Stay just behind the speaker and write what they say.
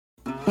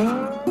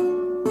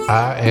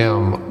I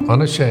am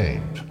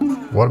unashamed.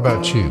 What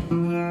about you?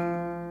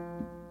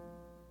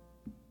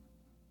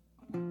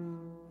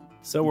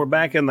 So we're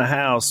back in the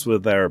house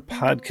with our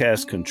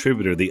podcast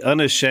contributor, the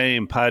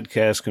unashamed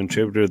podcast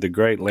contributor, the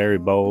great Larry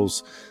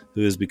Bowles,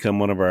 who has become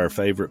one of our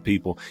favorite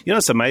people. You know,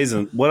 it's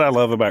amazing. What I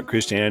love about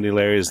Christianity,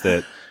 Larry, is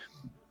that,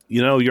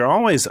 you know, you're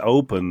always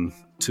open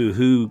to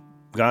who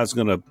God's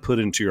going to put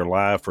into your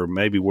life or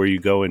maybe where you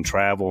go and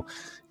travel.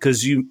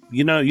 Because, you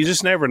know, you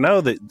just never know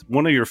that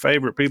one of your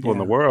favorite people in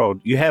the world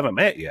you haven't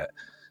met yet.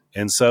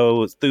 And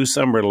so through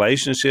some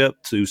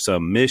relationship, through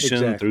some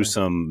mission, through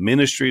some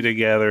ministry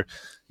together,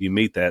 you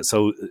meet that.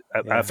 So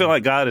I feel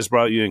like God has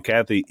brought you and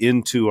Kathy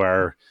into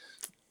our,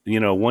 you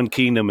know, One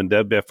Kingdom and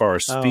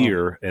WFR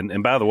sphere.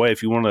 And by the way,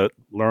 if you want to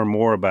learn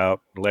more about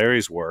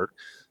Larry's work,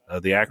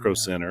 the Acro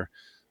Center,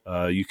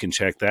 you can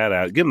check that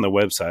out. Give them the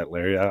website,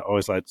 Larry. I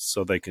always like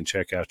so they can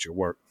check out your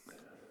work.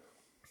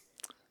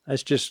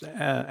 That's just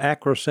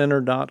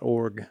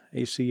acrocenter.org,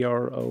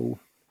 ACRO.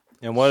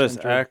 And what is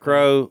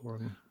Acro?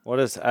 What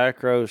does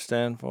Acro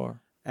stand for?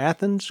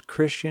 Athens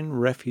Christian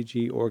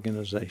Refugee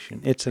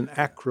Organization. It's an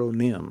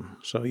acronym.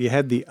 So you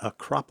had the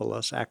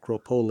Acropolis,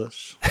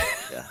 Acropolis.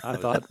 Yeah. I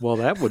thought, well,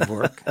 that would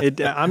work.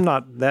 I'm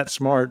not that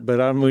smart, but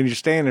when you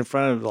stand in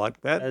front of it like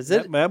that,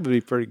 that would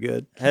be pretty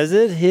good. Has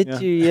it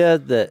hit you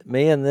yet that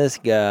me and this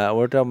guy,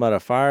 we're talking about a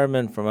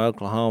fireman from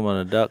Oklahoma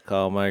and a duck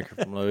call maker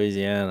from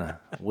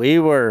Louisiana. We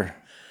were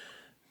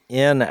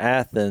in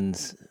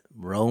Athens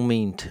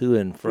roaming to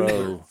and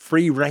fro.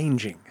 Free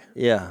ranging.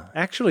 Yeah.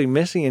 Actually,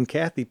 Missy and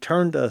Kathy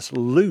turned us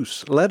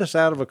loose, let us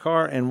out of a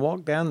car, and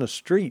walked down the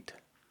street.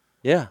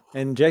 Yeah.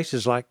 And Jase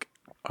is like,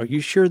 are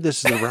you sure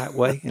this is the right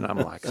way? And I'm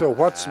like, so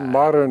what's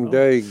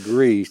modern-day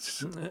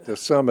Greece? To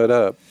sum it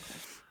up,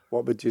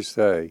 what would you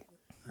say?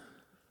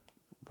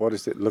 What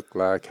does it look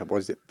like? What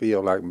does it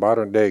feel like,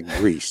 modern-day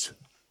Greece?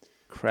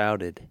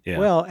 Crowded. Yeah.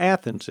 Well,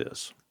 Athens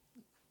is.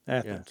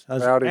 Athens.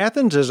 Yeah.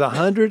 Athens is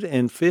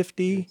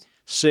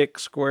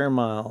 156 square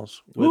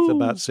miles with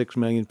about 6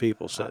 million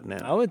people sitting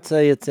in. I would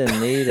say it's in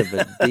need of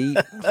a deep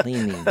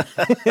cleaning.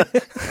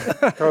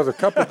 Because a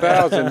couple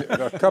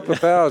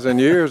thousand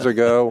years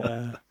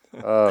ago,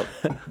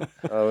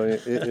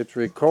 it's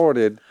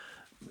recorded,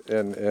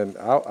 and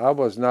I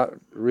was not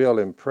real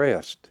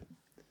impressed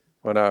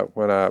when I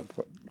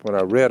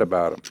read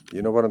about them.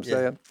 You know what I'm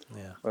saying?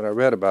 Yeah. When I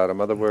read about them,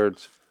 in other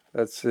words,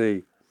 let's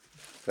see,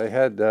 they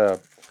had the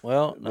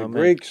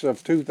Greeks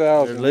of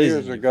 2,000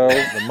 years ago.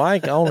 The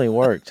mic only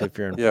works if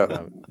you're in front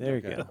of it. There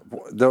you go.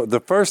 The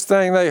first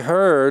thing they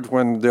heard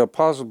when the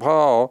Apostle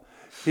Paul,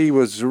 he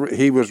was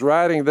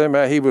writing them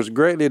out, he was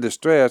greatly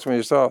distressed when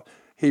he saw.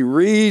 He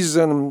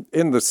reasoned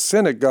in the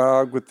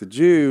synagogue with the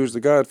Jews,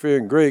 the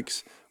God-fearing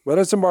Greeks. Well,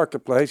 it's a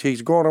marketplace.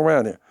 He's going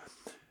around here.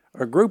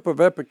 A group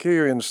of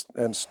Epicureans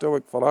and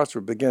Stoic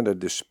philosophers began to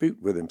dispute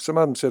with him. Some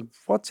of them said,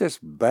 what's this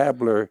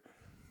babbler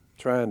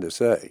trying to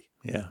say?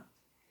 Yeah.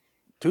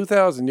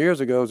 2,000 years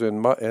ago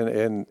in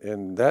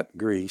that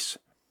Greece,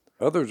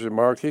 others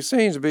remarked, he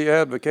seems to be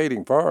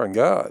advocating foreign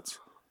gods.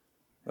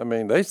 I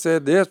mean, they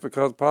said this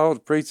because Paul was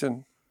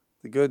preaching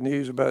the good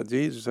news about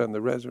Jesus and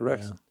the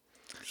resurrection.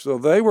 Yeah. So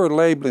they were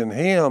labeling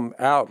him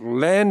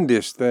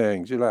outlandish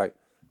things. You're like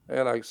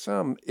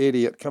some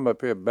idiot come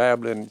up here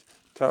babbling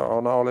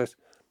on all this.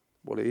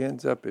 Well, he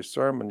ends up his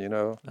sermon, you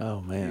know.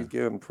 Oh, man. He's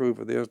giving proof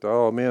of this to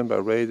all men by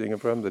raising him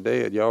from the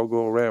dead. Y'all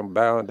go around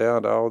bowing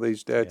down to all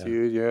these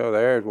statues. You know,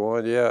 there's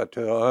one, to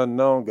an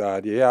unknown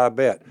God. Yeah, I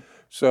bet.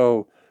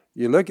 So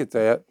you look at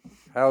that.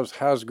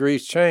 How's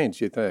Greece changed,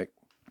 you think?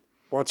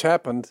 What's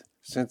happened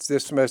since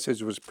this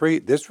message was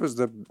preached? This was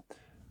the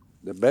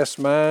best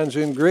minds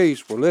in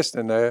Greece were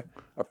listening there.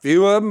 A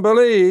few of them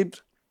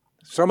believed.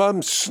 Some of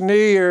them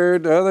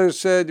sneered. Others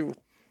said,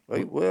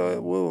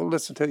 we'll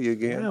listen to you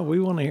again. Yeah, we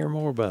want to hear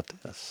more about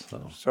this.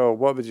 So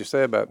what would you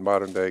say about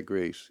modern-day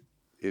Greece?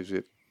 Is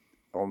it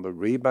on the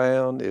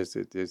rebound? Is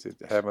it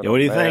having what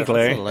do you think,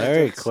 Larry? That's a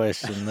Larry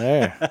question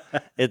there.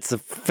 It's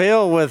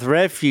filled with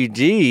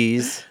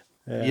refugees,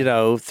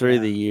 through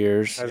the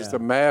years. Has the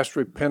mass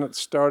repentance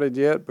started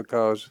yet?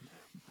 Because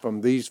from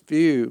these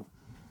few,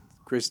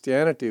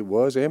 Christianity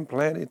was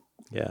implanted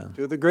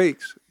to the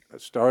Greeks.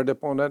 It started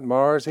up on that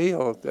Mars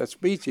Hill, that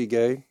speech he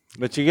gave.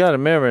 But you got to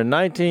remember, in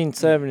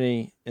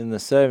 1970, in the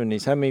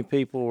 70s, how many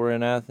people were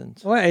in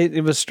Athens? Well,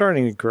 it was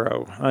starting to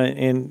grow,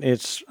 and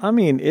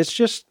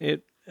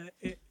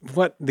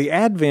what the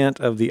advent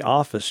of the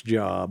office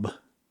job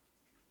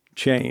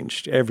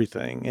changed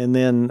everything, and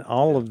then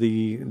all of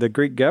the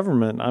Greek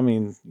government.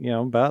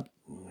 About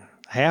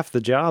half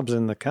the jobs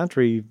in the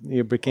country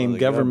became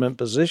government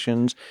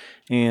positions,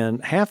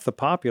 and half the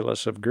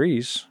populace of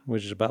Greece,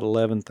 which is about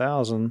 11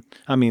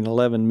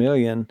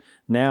 million,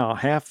 now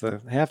half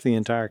the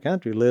entire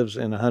country lives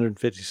in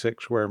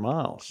 156 square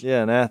miles.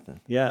 Yeah, in Athens.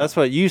 Yeah, that's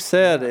what you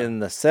said in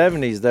the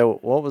 70s.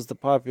 What was the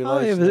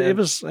population? It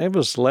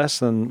was less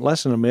than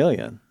a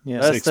million. Yeah,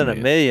 less than a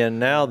million.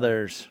 Now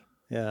there's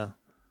now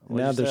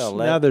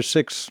there's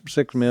 6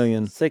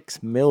 million.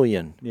 6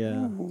 million.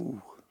 Yeah.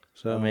 Ooh.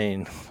 So I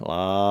mean, a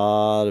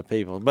lot of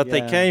people, but they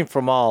Yeah. came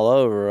from all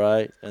over,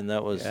 right? And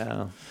that was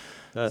yeah.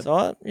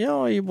 so.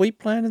 We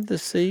planted the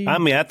seed. I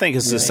mean, I think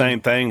it's the same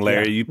thing,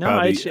 Larry. Yeah. You No,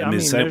 probably, it's- I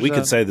mean, we could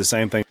there's say the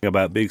same thing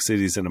about big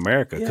cities in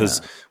America.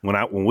 Because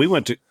Yeah. when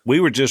we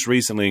were just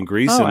recently in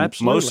Greece, Oh, and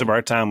absolutely. most of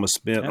our time was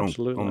spent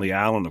Absolutely. on the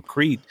island of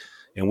Crete,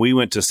 and we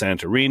went to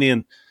Santorini,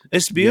 and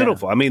it's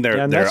beautiful. I mean, Yeah, they're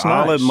and that's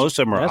olive. nice. Most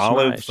of them are That's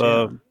olive nice,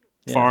 yeah.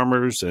 Yeah.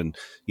 farmers, and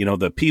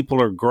the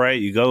people are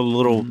great. You go to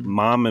little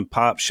mom and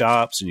pop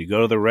shops, and you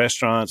go to the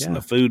restaurants, and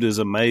Yeah. the food is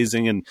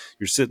amazing, and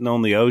you're sitting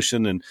on the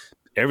ocean, and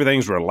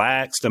everything's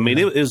relaxed. I mean,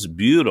 it is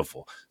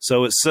beautiful.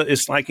 So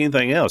it's like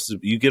anything else.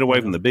 You get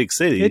away from the big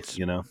city,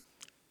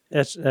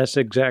 That's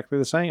exactly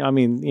the same. I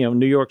mean,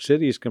 New York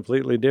City is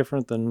completely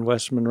different than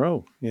West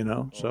Monroe.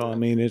 So I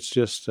mean, it's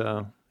just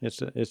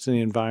it's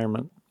the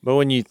environment. But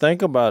when you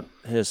think about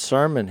his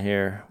sermon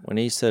here, when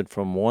he said,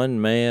 "From one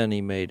man he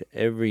made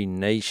every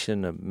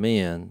nation of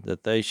men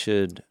that they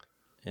should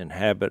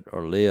inhabit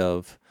or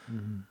live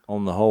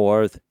on the whole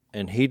earth,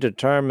 and he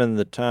determined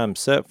the time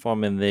set for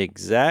them in the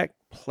exact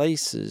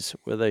places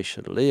where they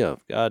should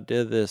live. God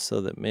did this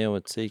so that men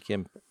would seek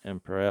him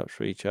and perhaps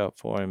reach out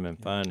for him and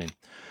find him."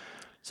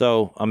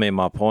 So, I mean,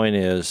 my point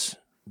is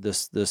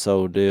this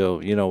whole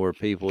deal, where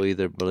people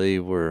either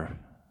believe we're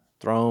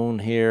thrown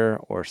here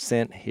or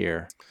sent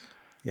here.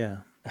 Yeah.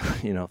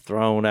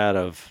 Thrown out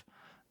of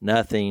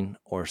nothing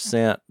or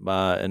sent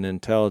by an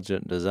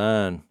intelligent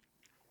design.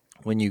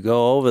 When you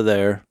go over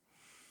there,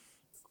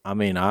 I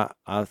mean, I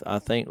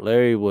think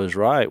Larry was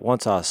right.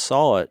 Once I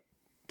saw it,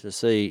 to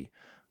see,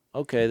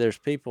 okay, there's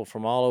people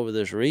from all over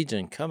this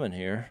region coming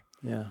here.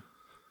 Yeah.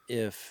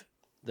 If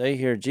they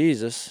hear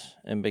Jesus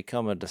and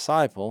become a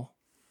disciple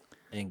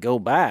and go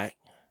back,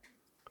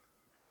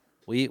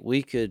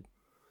 we could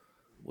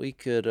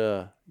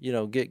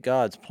get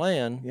God's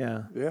plan.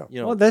 Yeah.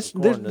 Yeah. Well, this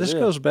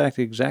goes back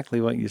to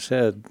exactly what you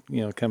said.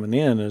 Coming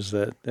in is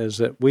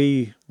that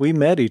we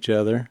met each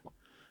other,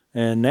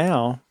 and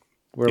now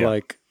we're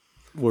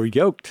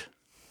yoked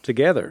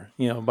together,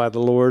 by the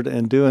Lord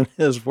and doing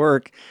His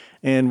work,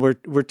 and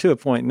we're to a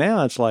point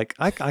now. It's like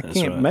I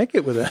can't make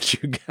it without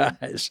you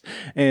guys,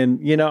 and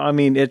I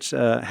mean, it's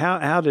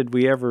how did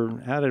we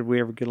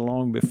ever get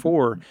along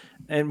before?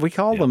 And we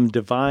call them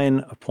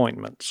divine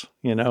appointments,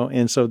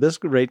 and so this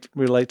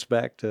relates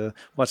back to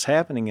what's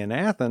happening in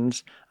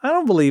Athens. I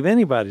don't believe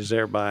anybody's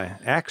there by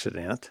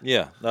accident.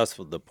 Yeah, that's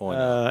what the point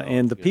is.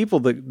 And the people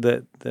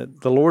that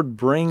the Lord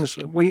brings,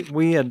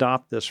 we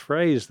adopt this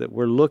phrase that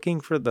we're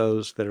looking for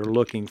those that are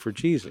looking for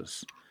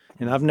Jesus.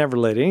 And I've never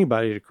led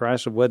anybody to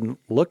Christ that wasn't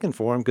looking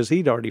for him, because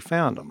he'd already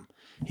found them.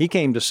 He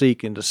came to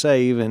seek and to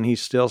save, and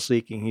he's still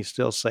seeking, he's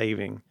still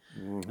saving.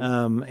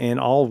 Mm-hmm. And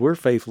all we're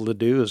faithful to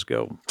do is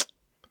go,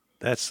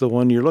 that's the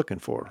one you're looking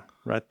for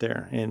right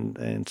there.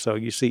 And so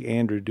you see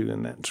Andrew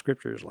doing that in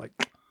Scripture, is like,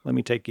 let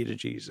me take you to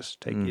Jesus,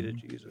 take you to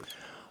Jesus.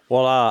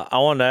 Well, I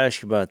wanted to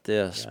ask you about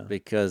this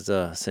because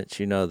since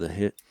you know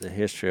the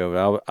history of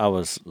it, I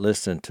was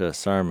listening to a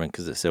sermon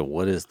because it said,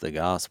 "What is the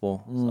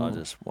gospel?" So I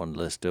just wanted to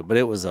listen to it. But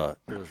it was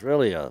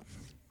really a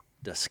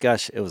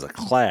discussion. It was a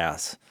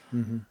class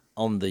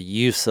on the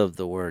use of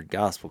the word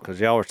gospel, because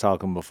y'all were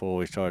talking before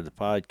we started the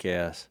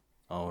podcast.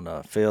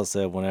 On Phil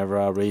said, whenever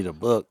I read a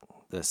book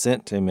that's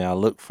sent to me, I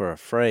look for a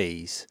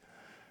phrase.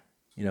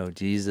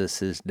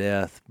 Jesus'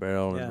 death,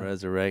 burial, and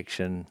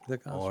resurrection.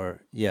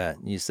 Or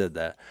you said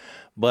that.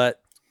 But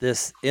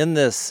within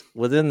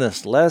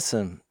this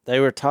lesson, they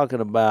were talking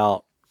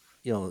about,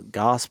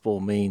 gospel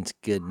means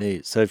good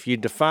news. So if you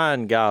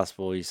define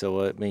gospel, you say,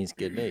 well, it means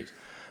good news.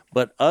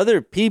 But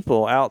other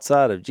people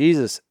outside of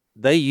Jesus,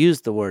 they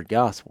used the word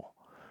gospel.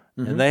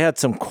 And they had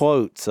some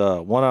quotes.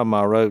 One of them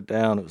I wrote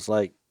down. It was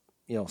like,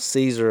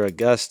 Caesar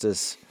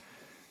Augustus,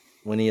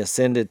 when he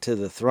ascended to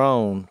the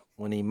throne,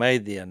 when he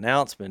made the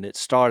announcement, it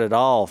started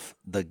off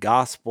the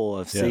gospel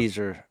of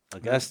Caesar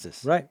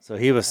Augustus. Right. So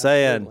he was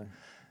saying,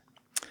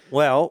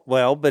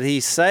 but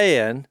he's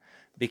saying,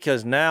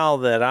 because now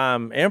that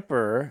I'm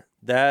emperor,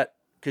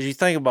 because you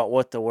think about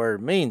what the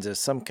word means, is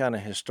some kind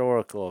of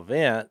historical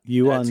event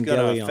that's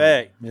going to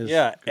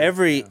affect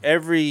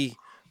every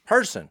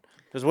person.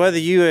 Because whether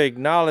you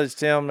acknowledged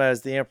him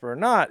as the emperor or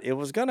not, it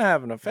was going to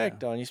have an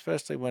effect on you,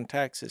 especially when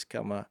taxes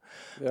come up.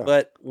 Yeah.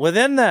 But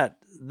within that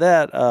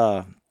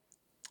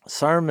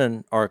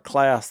sermon or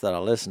class that I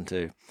listened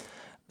to,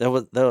 there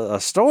was a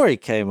story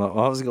came up.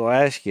 I was going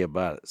to ask you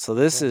about it. So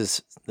this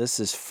is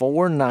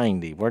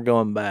 490. We're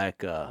going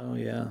back.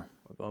 We're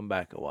going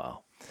back a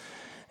while,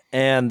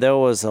 and there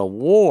was a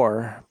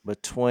war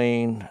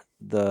between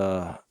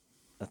the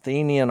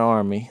Athenian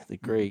army, the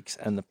Greeks,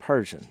 and the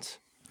Persians.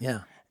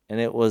 Yeah. And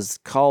it was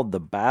called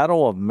the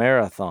Battle of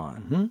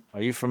Marathon. Mm-hmm.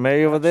 Are you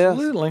familiar with this?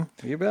 Absolutely.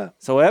 You bet.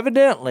 So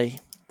evidently,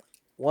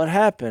 what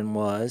happened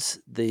was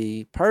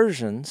the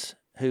Persians,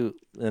 and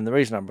the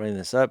reason I'm bringing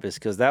this up is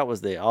because that was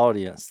the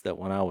audience that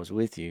when I was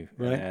with you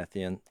in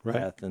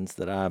Athens,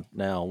 that I'm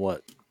now,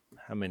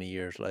 how many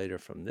years later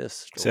from this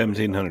story?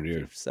 1,700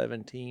 years.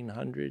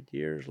 1,700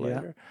 years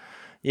later.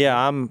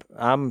 Yeah,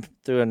 I'm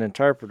through an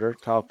interpreter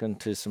talking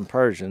to some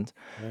Persians.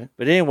 Right.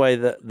 But anyway,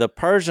 the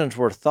Persians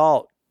were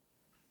thought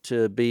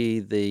to be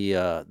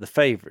the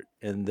favorite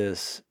in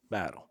this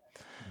battle.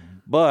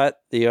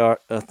 But the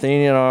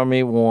Athenian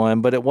army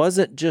won, but it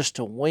wasn't just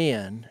to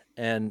win.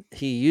 And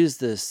he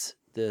used this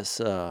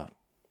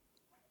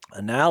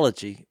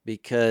analogy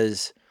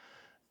because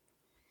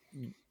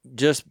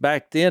just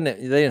back then they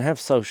didn't have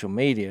social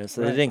media,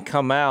 so they didn't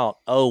come out,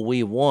 "Oh,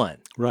 we won."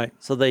 Right.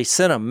 So they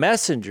sent a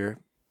messenger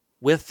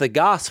with the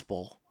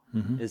gospel.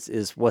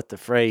 Is what the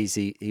phrase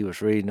he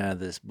was reading out of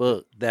this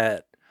book,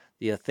 that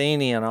the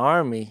Athenian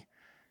army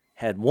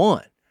had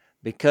won,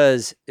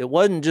 because it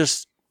wasn't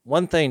just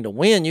one thing to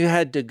win, you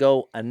had to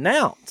go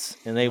announce.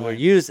 And he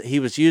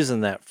was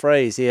using that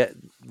phrase,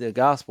 the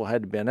gospel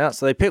had to be announced.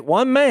 So they picked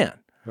one man.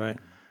 Right.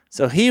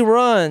 So he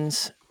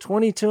runs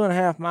 22 and a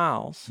half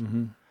miles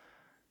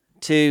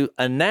to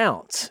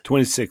announce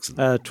 26.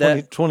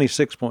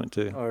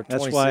 26.2. or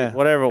That's 26, why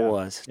whatever it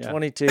was. Yeah.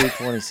 22,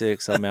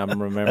 26. I mean,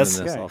 I'm remembering this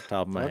off the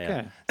top of my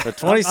head. So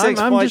 26.2.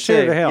 I'm just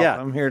here to help.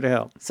 Yeah. I'm here to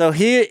help. So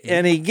he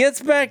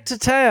gets back to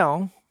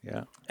town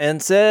Yeah.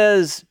 and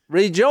says,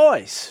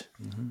 "Rejoice,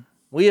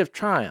 we have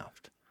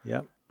triumphed."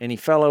 Yep. And he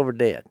fell over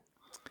dead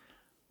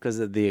because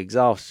of the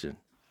exhaustion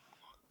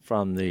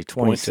from the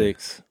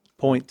 26.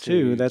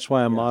 0.2. That's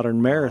why a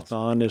modern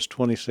marathon is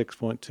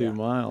 26.2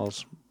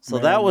 miles. So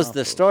that was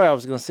the story. I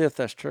was going to see if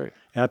that's true.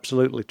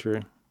 Absolutely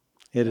true.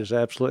 It is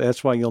absolutely.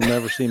 That's why you'll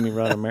never see me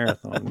run a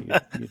marathon.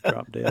 You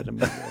drop dead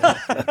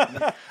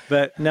immediately.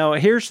 But no,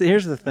 here's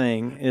the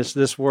thing: is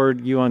this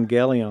word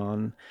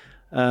euangelion,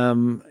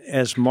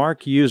 as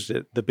Mark used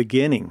it, the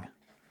beginning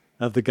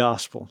of the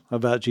gospel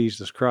about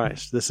Jesus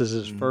Christ. This is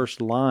his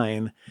first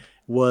line.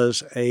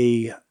 Was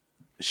a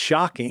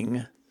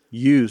shocking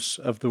use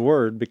of the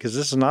word, because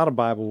this is not a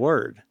Bible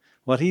word.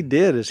 What he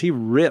did is he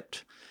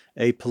ripped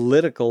a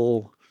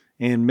political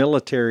and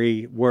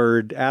military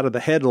word out of the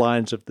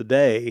headlines of the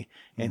day,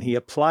 and he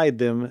applied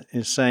them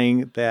in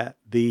saying that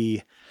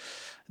the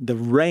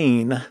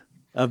reign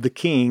of the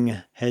king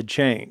had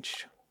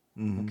changed.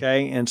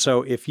 Okay? And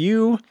so if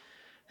you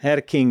had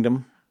a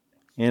kingdom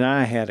and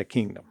I had a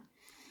kingdom,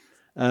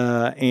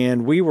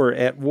 and we were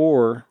at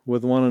war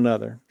with one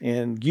another,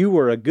 and you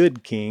were a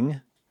good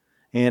king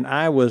and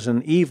I was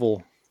an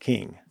evil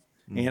king,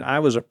 and I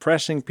was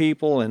oppressing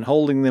people and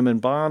holding them in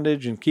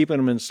bondage and keeping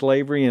them in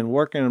slavery and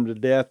working them to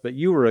death, but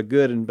you were a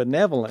good and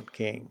benevolent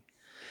king.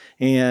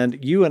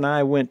 And you and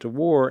I went to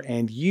war,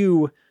 and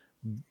you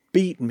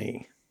beat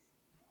me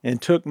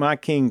and took my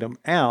kingdom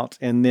out,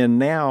 and then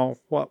now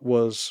what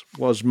was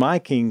my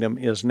kingdom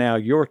is now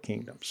your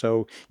kingdom.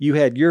 So you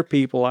had your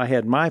people, I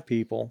had my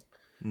people,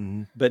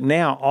 but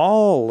now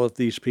all of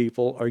these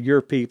people are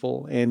your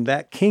people, and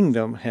that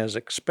kingdom has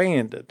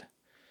expanded.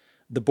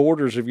 The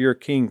borders of your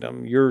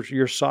kingdom,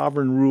 your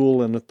sovereign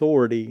rule and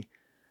authority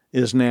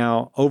is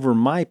now over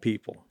my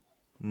people,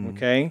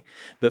 okay?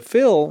 But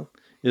Phil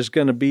is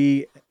going to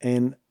be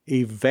an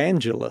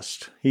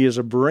evangelist. He is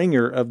a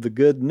bringer of the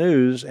good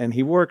news, and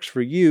he works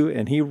for you,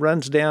 and he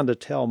runs down to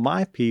tell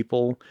my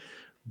people,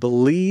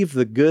 believe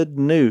the good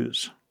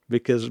news,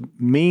 because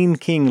mean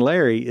King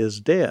Larry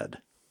is dead,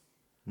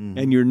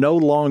 and you're no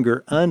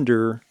longer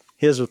under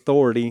his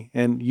authority,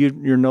 and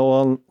you're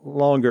no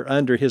longer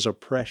under his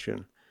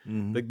oppression.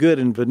 The good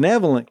and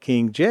benevolent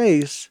King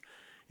Jase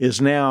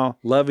is now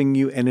loving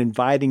you and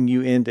inviting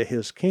you into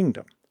his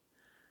kingdom.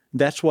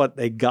 That's what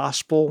a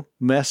gospel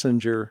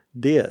messenger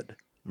did.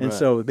 And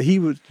so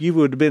you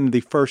would have been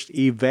the first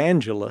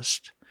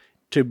evangelist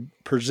to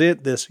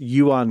present this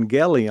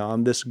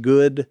euangelion, this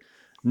good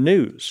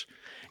news.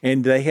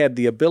 And they had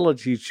the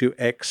ability to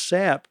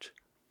accept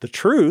the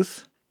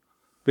truth,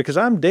 because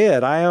I'm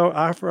dead. I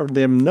offer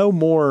them no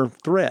more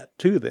threat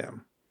to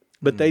them.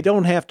 But they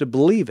don't have to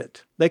believe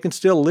it. They can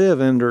still live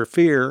under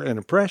fear and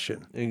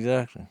oppression.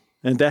 Exactly.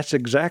 And that's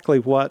exactly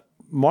what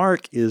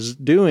Mark is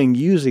doing,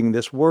 using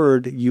this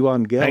word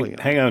euangelion.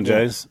 Hang on,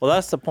 Jase. Well,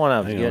 that's the point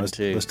I was getting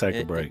to. Let's take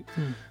a break.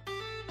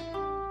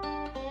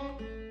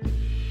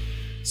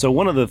 So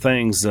one of the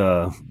things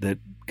that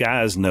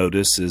guys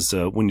notice is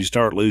when you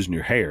start losing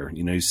your hair.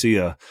 You see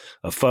a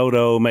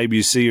photo, maybe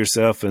you see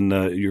yourself in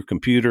your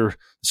computer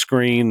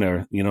screen,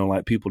 or,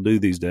 like people do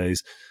these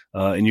days.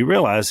 And you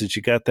realize that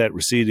you got that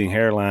receding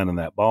hairline and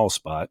that bald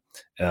spot.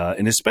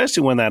 And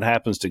especially when that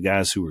happens to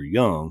guys who are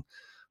young,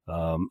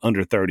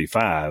 under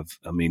 35,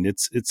 I mean,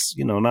 it's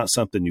not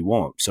something you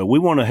want. So we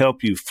want to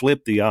help you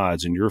flip the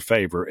odds in your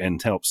favor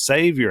and help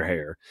save your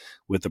hair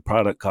with a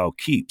product called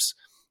Keeps.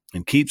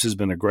 And Keeps has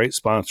been a great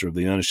sponsor of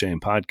the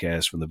Unashamed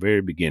podcast from the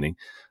very beginning.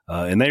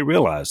 And they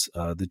realize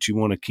that you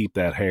want to keep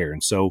that hair.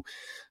 And so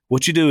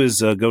what you do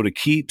is go to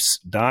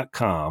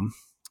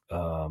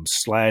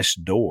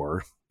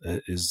keeps.com/door.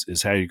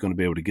 Is how you're going to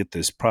be able to get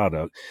this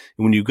product.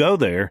 And when you go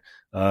there,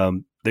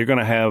 they're going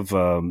to have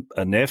an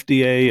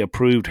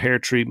FDA-approved hair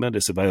treatment.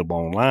 It's available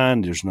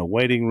online. There's no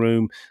waiting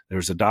room.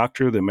 There's a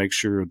doctor that makes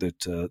sure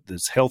that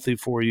that's healthy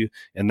for you,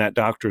 and that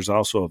doctor is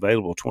also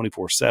available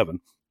 24/7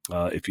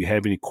 if you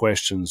have any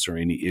questions or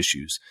any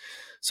issues.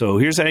 So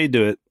here's how you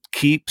do it.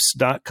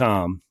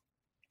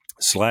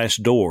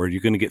 keeps.com/door.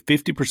 You're going to get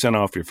 50%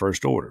 off your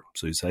first order.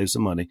 So you save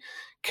some money.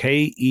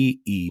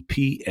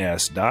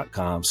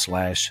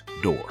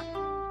 KEEPS.com/door.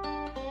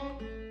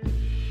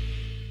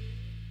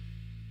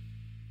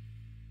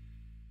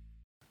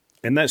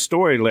 And that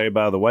story, Larry,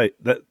 by the way,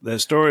 that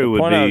story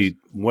would be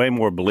way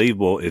more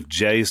believable if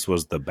Jase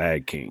was the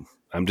bad king.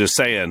 I'm just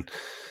saying,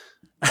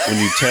 when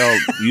you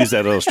use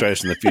that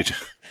illustration in the future.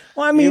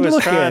 Well, I mean, he was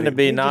look trying at to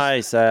be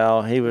nice,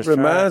 Al. He was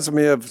reminds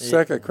me of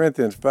 2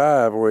 Corinthians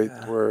 5,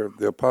 where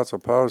the Apostle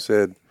Paul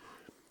said,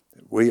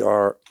 we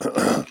are,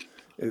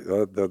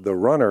 the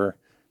runner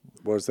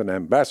was an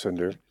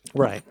ambassador,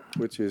 right,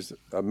 which is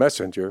a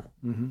messenger,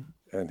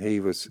 and he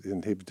was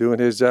doing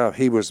his job.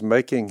 He was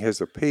making his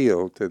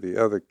appeal to the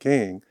other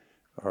king,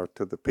 or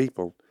to the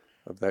people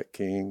of that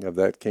king, of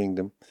that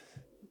kingdom.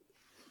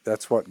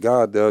 That's what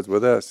God does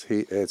with us.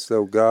 As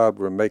though God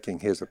were making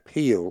his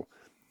appeal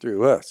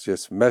through us,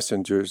 just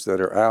messengers that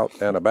are out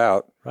and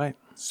about, right,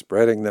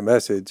 spreading the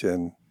message.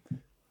 And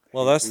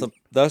well, that's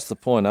the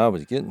point I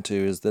was getting to,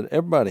 is that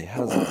everybody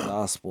has a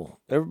gospel.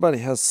 Everybody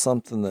has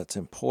something that's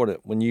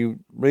important. When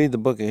you read the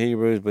book of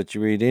Hebrews, but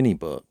you read any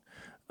book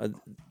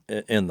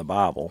in the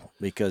Bible,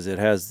 because it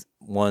has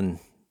one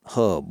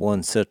hub,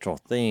 one central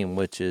theme,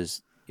 which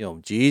is,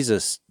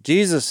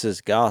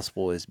 Jesus's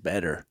gospel is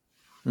better.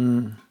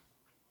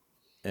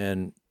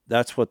 And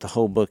that's what the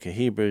whole book of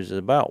Hebrews is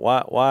about.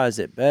 Why is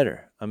it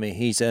better? I mean,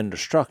 he's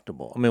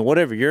indestructible. I mean,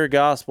 whatever your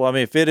gospel, I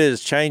mean, if it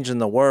is changing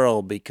the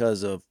world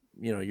because of,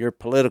 your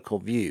political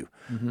view,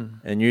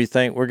 and you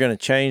think we're going to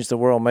change the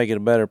world, make it a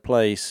better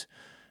place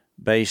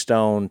based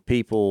on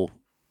people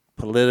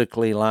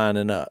politically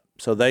lining up.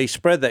 So they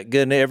spread that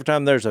good news. Every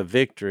time there's a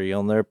victory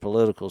on their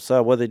political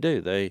side, what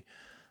do? They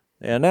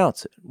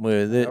announce it.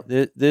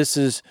 This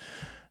is...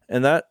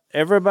 And that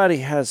everybody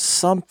has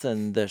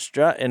something that's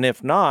and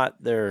if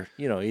not, they're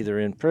either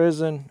in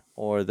prison,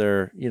 or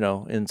they're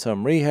in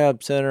some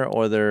rehab center,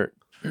 or they're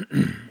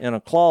in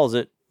a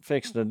closet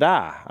fixing to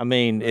die. I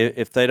mean,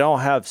 if they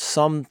don't have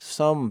some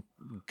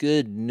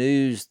good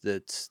news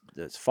that's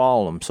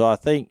following them. So I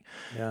think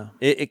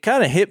it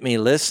kind of hit me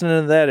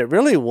listening to that. It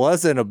really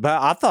wasn't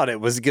about. I thought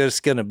it was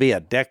just going to be a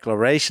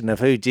declaration of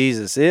who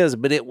Jesus is,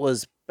 but it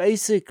was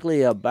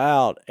basically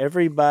about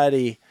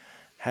everybody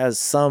has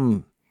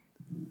some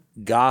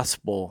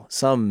gospel,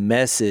 some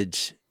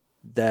message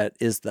that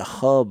is the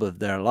hub of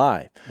their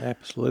life.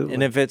 absolutely.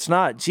 And if it's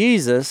not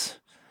Jesus,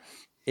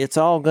 it's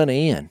all going to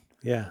end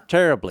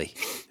terribly.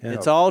 Yeah.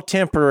 It's all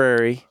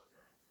temporary.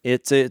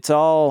 It's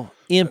all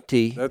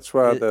empty. that's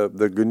why the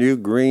new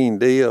Green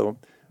Deal,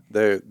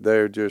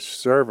 they're just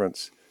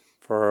servants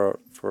for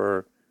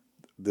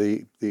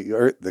the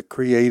earth, the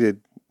created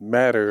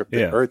matter of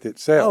the earth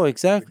itself. Oh,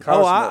 exactly.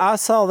 I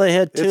saw they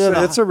had two of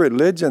them. It's a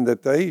religion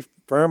that they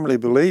firmly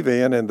believe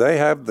in, and they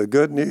have the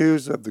good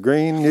news of the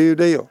Green New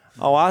Deal.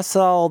 Oh, I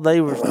saw they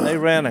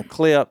ran a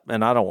clip,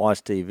 and I don't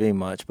watch TV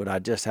much, but I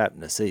just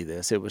happened to see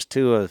this. It was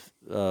two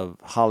of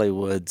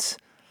Hollywood's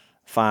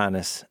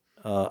finest.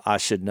 I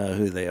should know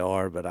who they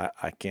are, but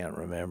I can't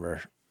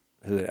remember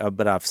who.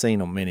 But I've seen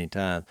them many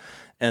times.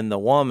 And the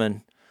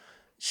woman,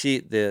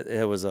 I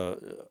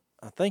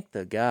think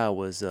the guy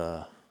was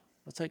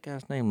what's that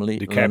guy's name?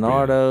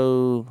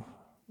 Leonardo.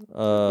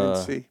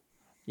 Vinci.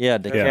 Yeah,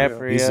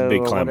 DiCaprio. He's a big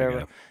or climate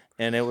whatever. guy.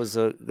 And it was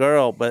a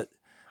girl, they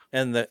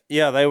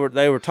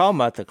were talking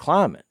about the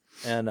climate,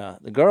 and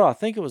the girl, I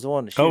think it was the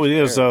one that shoots it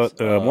is arrows,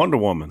 Wonder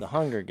Woman, the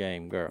Hunger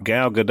Game girl,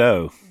 Gal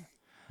Gadot.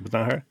 Was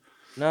that her?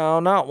 No,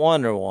 not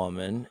Wonder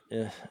Woman.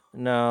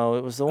 No,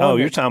 it was the one. Oh,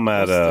 you're talking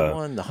about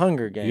the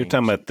Hunger Game. You're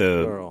talking about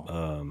the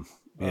girl.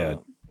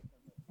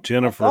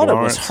 Jennifer I thought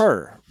Lawrence. It was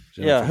her.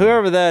 Jennifer.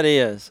 Whoever that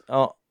is.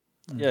 Oh,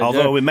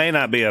 Although it may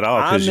not be at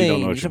all, because you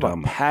don't know what you're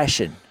talking about.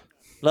 Passion,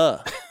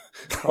 love.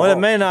 Well, it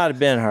may not have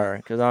been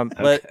her,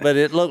 but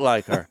it looked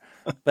like her.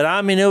 But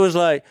I mean, it was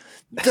like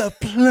the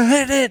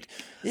planet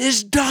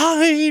is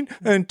dying,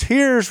 and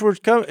tears were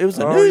coming. It was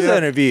a news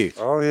interview.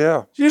 Oh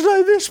yeah. She's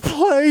like, this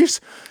place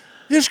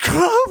is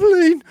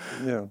crumbling.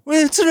 Yeah.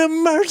 It's an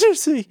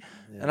emergency.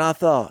 Yeah. And I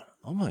thought,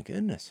 oh my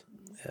goodness.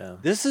 Yeah.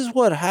 This is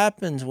what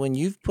happens when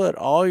you've put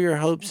all your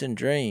hopes and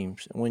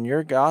dreams, when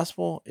your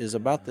gospel is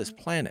about this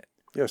planet.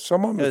 Yeah,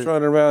 someone was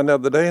running around the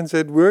other day and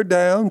said, we're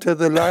down to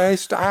the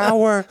last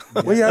hour.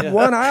 We have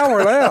 1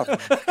 hour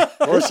left. Of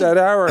course, that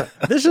hour.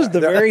 This is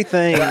the very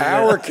thing. The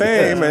hour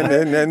came,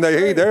 and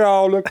they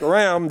all looked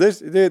around.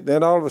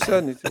 Then all of a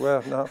sudden, he said,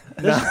 well, no.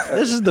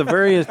 This is the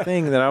very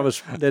thing that I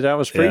was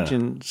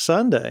preaching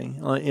Sunday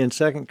in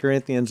 2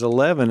 Corinthians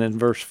 11 and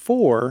verse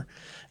 4.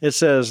 It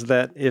says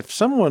that if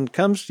someone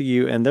comes to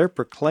you and they're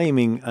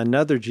proclaiming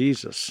another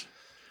Jesus,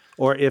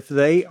 or if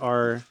they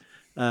are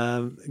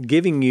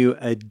giving you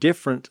a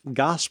different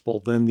gospel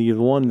than the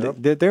one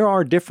that there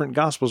are different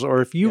gospels,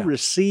 or if you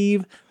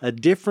receive a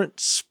different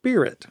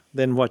spirit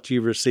than what you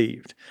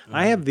received,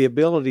 I have the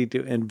ability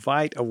to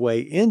invite a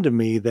way into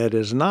me that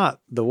is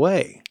not the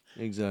way.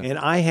 Exactly. And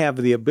I have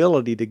the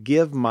ability to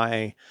give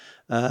my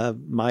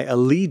my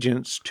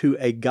allegiance to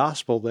a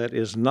gospel that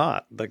is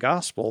not the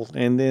gospel,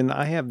 and then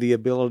I have the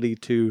ability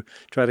to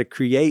try to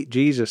create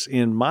Jesus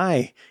in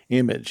my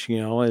image.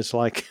 It's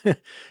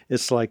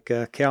like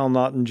Cal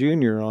Naughton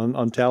Jr.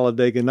 on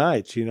Talladega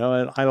Nights. And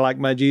I like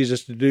my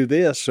Jesus to do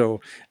this,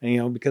 so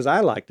because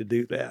I like to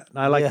do that.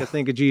 I like to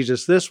think of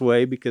Jesus this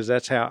way because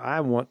that's how I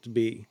want to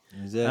be.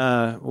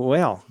 Exactly.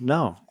 Well,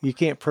 no, you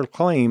can't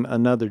proclaim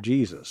another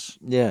Jesus.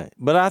 Yeah,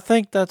 but I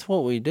think that's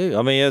what we do.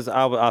 I mean, as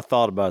I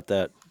thought about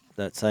that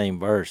same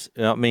verse.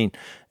 I mean,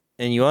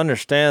 and you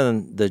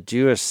understand the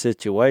Jewish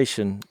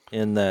situation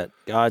in that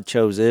God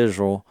chose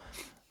Israel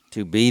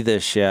to be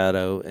this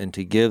shadow and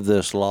to give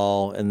this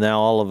law, and now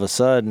all of a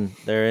sudden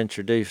they're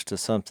introduced to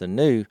something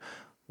new,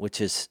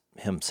 which is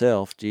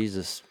himself,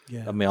 Jesus.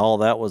 Yeah. I mean, all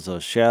that was a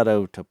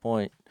shadow to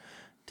point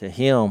to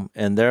him,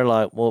 and they're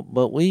like, well,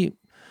 but we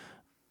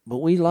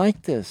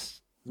like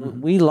this.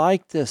 Mm-hmm. We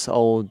like this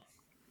old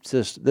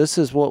system. This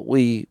is what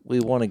we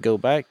want to go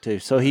back to.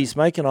 So he's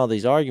making all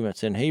these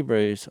arguments in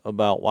Hebrews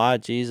about why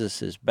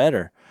Jesus is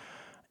better.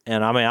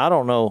 And I mean, I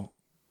don't know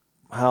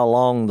how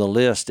long the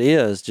list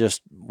is.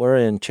 Just we're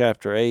in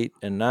chapter 8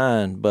 and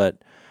 9, but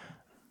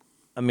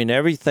I mean,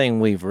 everything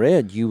we've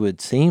read, you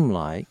would seem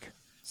like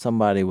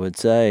somebody would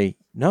say,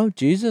 no,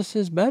 Jesus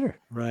is better.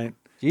 Right.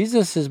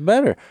 Jesus is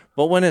better.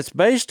 But when it's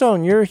based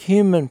on your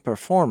human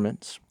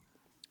performance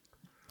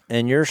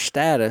and your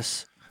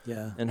status,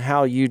 and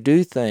how you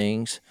do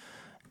things,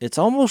 it's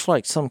almost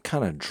like some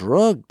kind of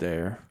drug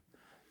there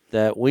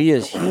that we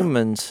as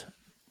humans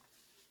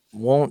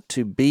want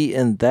to be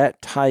in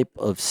that type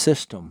of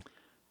system.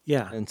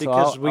 Yeah, and so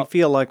because we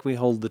feel like we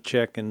hold the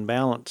check and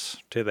balance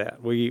to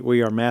that.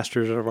 We are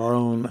masters of our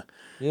own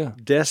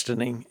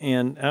destiny.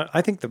 And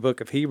I think the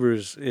book of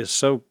Hebrews is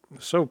so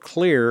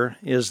clear,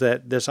 is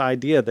that this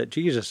idea that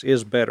Jesus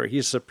is better.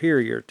 He's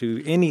superior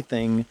to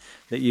anything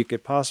that you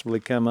could possibly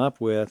come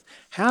up with.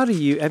 Have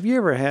you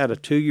ever had a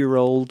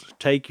 2-year-old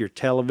take your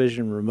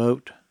television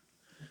remote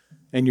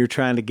and you're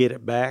trying to get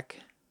it back?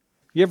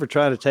 You ever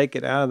try to take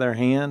it out of their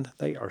hand?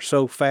 They are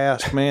so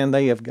fast, man.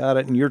 They have got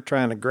it, and you're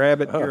trying to grab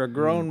it. You're a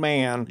grown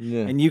man,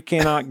 and you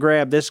cannot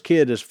grab. This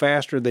kid is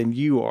faster than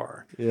you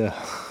are. Yeah.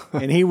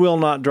 And he will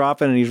not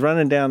drop it, and he's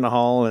running down the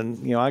hall,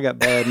 and, I got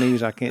bad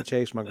knees. I can't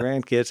chase my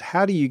grandkids.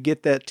 How do you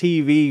get that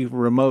TV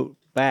remote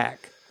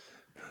back?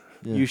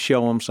 Yeah. You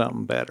show them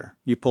something better.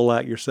 You pull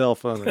out your cell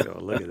phone and go,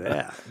 look at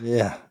that.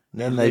 Yeah.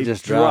 Then they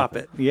just drop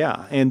it.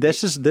 Yeah, and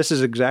this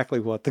is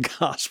exactly what the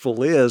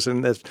gospel is,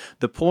 and that's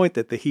the point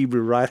that the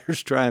Hebrew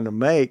writer's trying to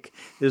make,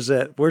 is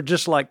that we're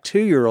just like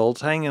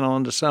 2-year-olds hanging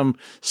on to some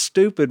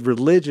stupid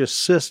religious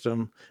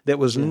system that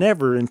was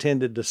never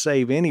intended to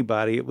save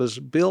anybody. It was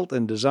built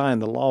and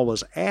designed. The law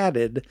was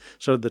added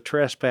so the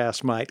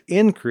trespass might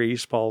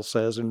increase, Paul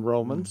says in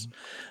Romans,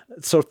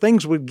 so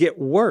things would get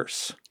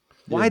worse.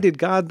 Why did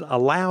God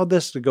allow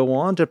this to go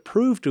on? To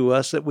prove to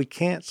us that we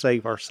can't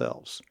save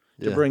ourselves.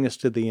 To bring us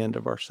to the end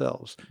of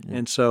ourselves. Yeah.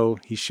 And so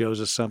he shows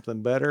us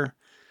something better,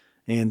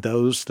 and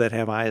those that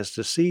have eyes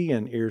to see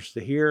and ears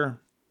to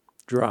hear,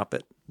 drop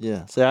it.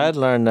 Yeah. See, I'd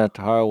learned that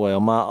the hard way.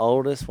 On my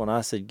oldest, when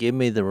I said, give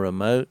me the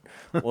remote,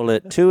 well,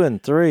 at 2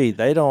 and 3,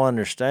 they don't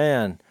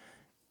understand.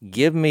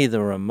 Give me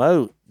the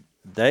remote.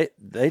 They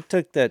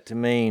took that to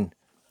mean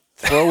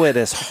throw it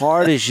as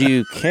hard as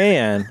you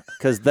can,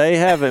 because they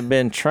haven't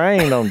been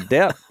trained on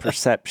depth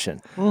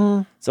perception.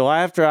 Mm-hmm. So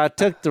after I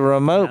took the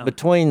remote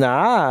between the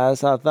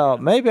eyes, I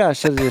thought maybe I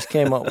should have just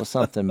came up with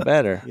something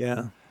better.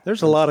 Yeah.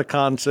 There's a lot of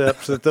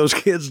concepts that those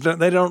kids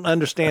don't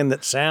understand,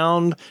 that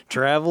sound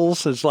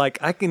travels. It's like,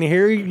 I can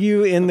hear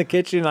you in the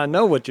kitchen. I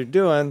know what you're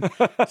doing.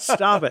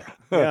 Stop it.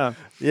 Yeah.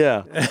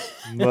 Yeah.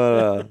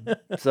 But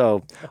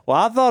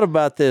I thought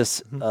about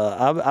this.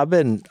 I've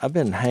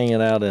been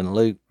hanging out in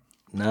Luke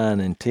 9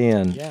 and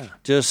 10,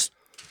 just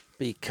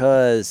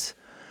because,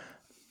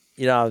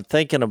 I'm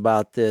thinking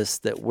about this,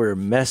 that we're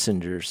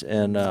messengers,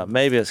 and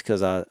maybe it's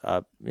because I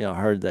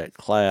heard that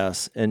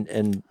class,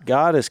 and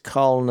God is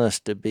calling us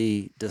to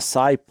be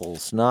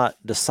disciples, not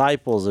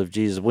disciples of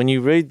Jesus. When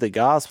you read the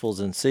Gospels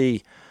and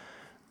see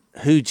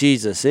who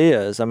Jesus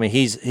is, I mean,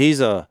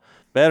 he's a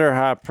better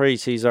high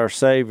priest. He's our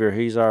Savior.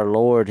 He's our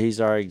Lord.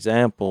 He's our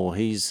example.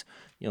 He's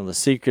the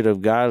secret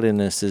of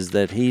godliness is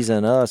that he's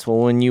in us. Well,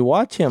 when you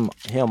watch him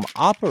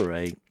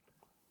operate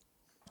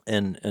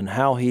and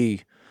how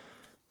he,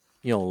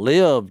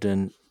 lived,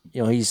 and,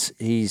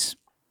 he's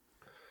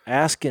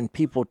asking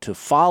people to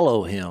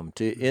follow him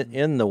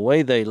in the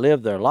way they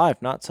live their life,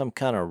 not some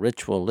kind of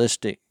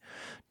ritualistic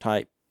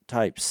type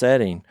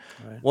setting.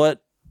 Right.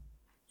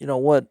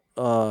 What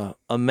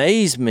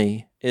amazed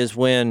me is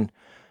when,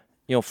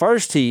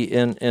 first he,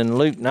 in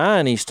Luke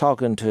 9, he's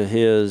talking to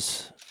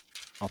his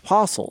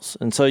apostles.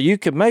 And so you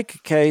could make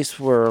a case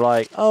where,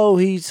 like,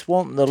 he's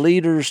wanting the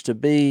leaders to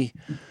be,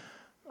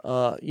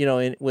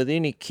 with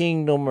any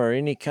kingdom or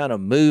any kind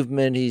of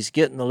movement, he's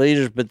getting the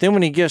leaders. But then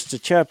when he gets to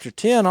chapter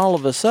 10, all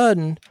of a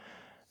sudden,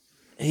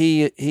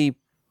 he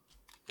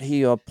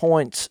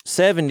appoints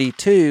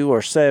 72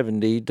 or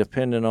 70,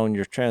 depending on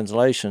your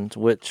translations,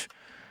 which,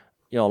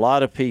 a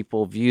lot of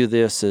people view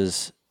this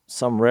as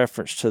some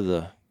reference to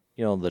the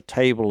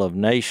table of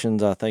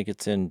nations. I think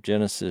it's in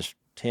Genesis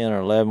 10 or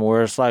 11,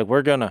 where it's like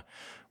we're gonna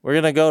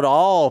go to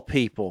all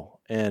people,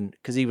 and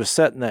because he was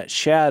setting that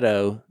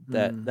shadow,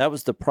 that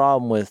was the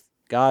problem with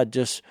God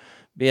just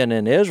being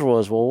in Israel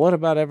is, well, what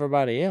about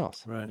everybody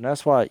else? Right. And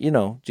that's why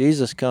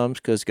Jesus comes,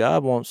 because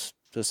God wants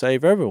to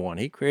save everyone.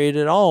 He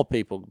created all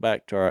people,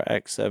 back to our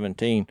Acts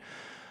 17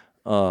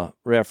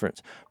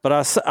 reference.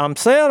 But I'm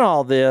saying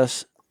all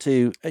this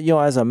to,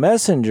 as a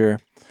messenger,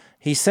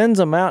 he sends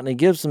them out and he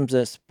gives them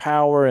this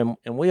power, and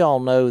we all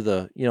know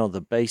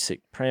the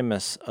basic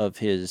premise of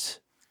his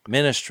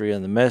ministry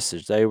and the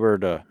message. They were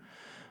to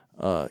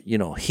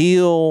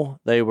heal,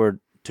 they were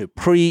to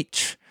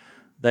preach,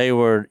 they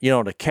were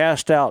to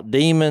cast out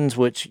demons,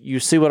 which you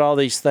see what all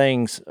these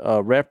things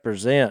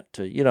represent,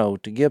 to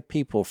give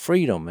people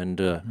freedom and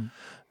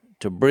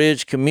to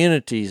bridge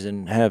communities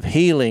and have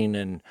healing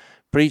and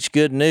preach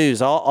good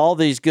news, all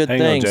these good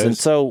things. And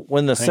so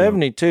when the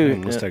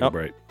 72 let's take a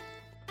break.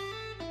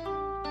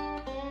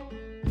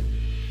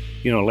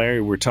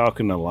 Larry, we're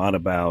talking a lot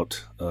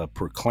about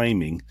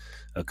proclaiming,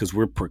 because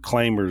we're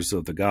proclaimers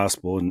of the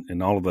gospel,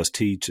 and all of us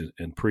teach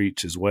and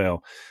preach as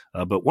well.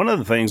 But one of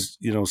the things,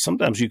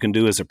 sometimes you can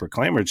do as a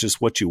proclaimer is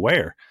just what you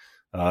wear.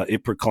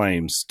 It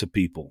proclaims to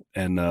people.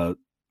 And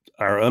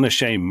our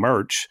Unashamed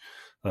merch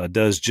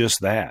does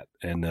just that.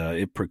 And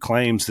it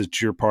proclaims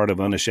that you're part of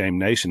Unashamed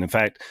Nation. In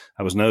fact,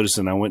 I was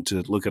noticing, I went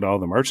to look at all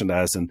the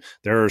merchandise, and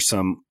there are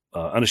some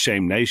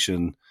Unashamed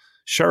Nation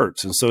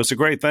shirts. And so it's a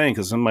great thing,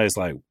 because somebody's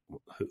like,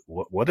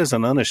 what is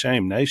an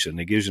Unashamed Nation?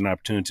 It gives you an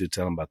opportunity to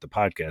tell them about the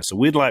podcast. So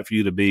we'd like for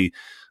you to be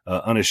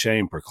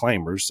unashamed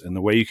proclaimers. And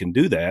the way you can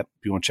do that,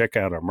 if you want to check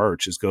out our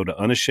merch, is go to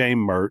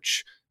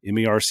unashamedmerch,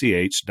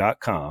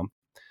 merch.com.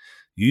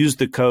 Use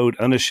the code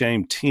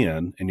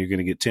unashamed10, and you're going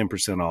to get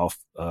 10% off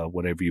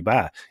whatever you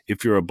buy.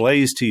 If you're a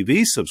Blaze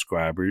TV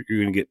subscriber,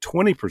 you're going to get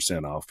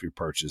 20% off your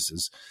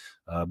purchases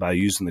by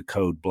using the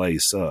code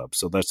BlazeSub.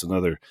 So that's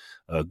another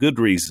good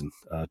reason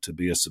to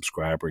be a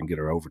subscriber and get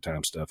our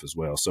overtime stuff as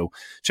well. So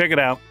check it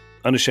out,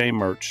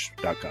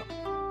 unashamedmerch.com.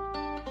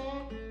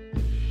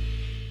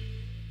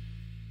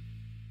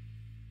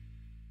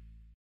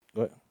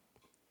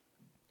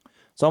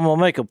 So I'm going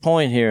to make a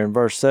point here in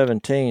verse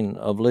 17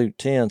 of Luke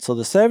 10. So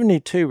the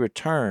 72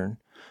 returned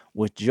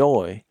with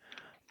joy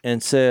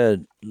and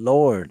said,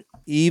 Lord,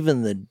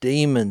 even the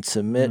demons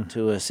submit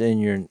to us in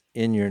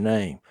your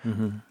name.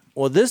 Mm-hmm.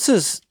 Well, this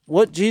is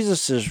what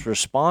Jesus'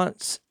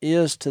 response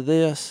is to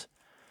this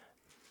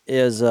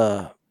is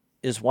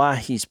why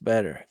he's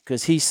better.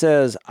 Because he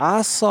says,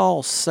 I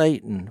saw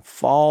Satan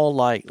fall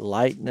like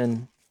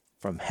lightning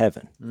from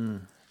heaven.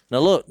 Now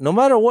look, no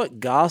matter what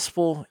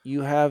gospel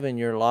you have in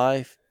your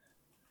life,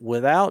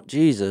 without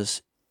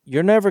Jesus,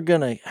 you're never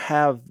going to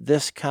have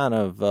this kind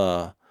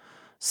of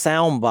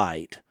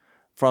soundbite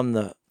from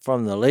the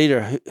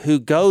leader who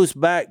goes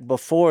back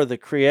before the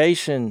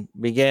creation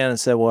began and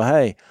said, well,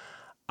 hey,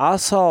 I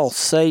saw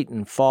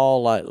Satan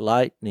fall like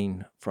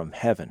lightning from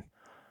heaven,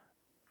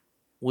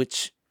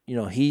 which,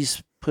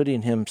 he's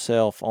putting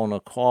himself on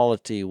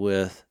equality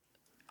with,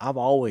 I've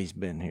always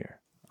been here.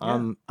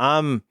 Yeah.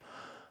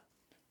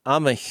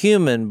 I'm a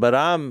human, but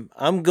I'm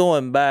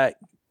going back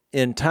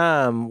in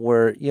time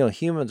where,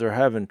 humans are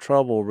having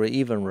trouble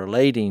even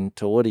relating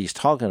to what he's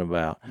talking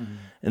about. Mm-hmm.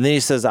 And then he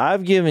says,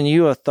 I've given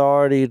you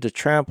authority to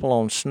trample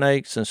on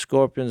snakes and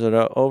scorpions and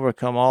to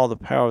overcome all the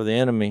power of the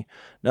enemy.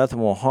 Nothing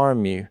will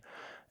harm you.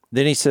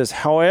 Then he says,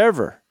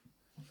 however,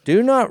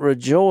 do not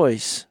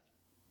rejoice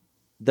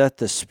that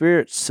the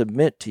spirits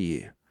submit to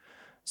you.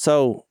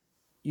 So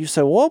you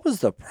say, what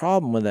was the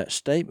problem with that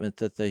statement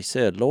that they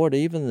said, Lord,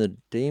 even the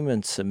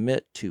demons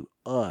submit to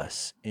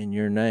us in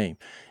your name?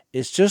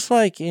 It's just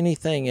like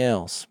anything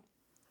else.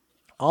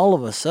 All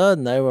of a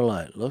sudden, they were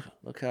like,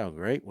 look how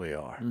great we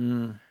are.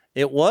 Mm.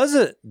 It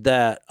wasn't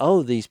that,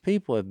 these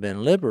people have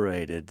been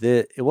liberated.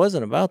 It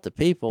wasn't about the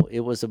people. It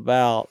was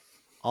about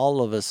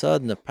all of a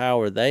sudden the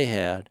power they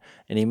had.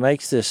 And he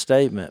makes this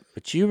statement,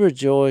 but you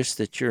rejoice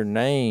that your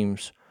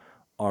names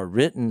are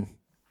written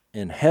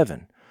in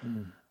heaven.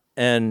 Mm.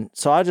 And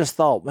so I just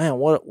thought, man,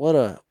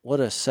 what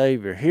a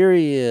Savior. Here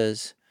he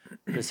is,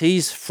 because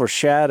he's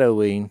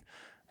foreshadowing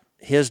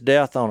his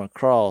death on a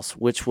cross,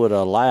 which would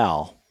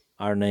allow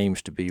our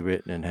names to be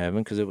written in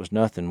heaven, because it was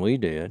nothing we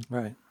did.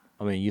 Right.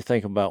 I mean, you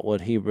think about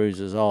what Hebrews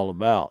is all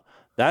about.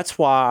 That's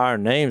why our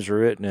names are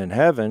written in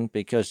heaven,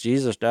 because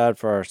Jesus died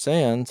for our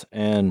sins,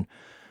 and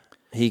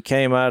he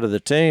came out of the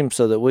tomb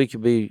so that we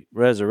could be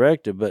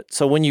resurrected. But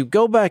so when you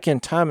go back in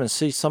time and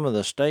see some of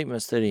the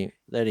statements that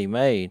he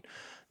made,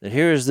 that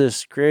here is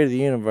this creator of the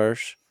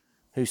universe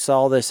who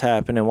saw this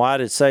happen, and why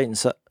did Satan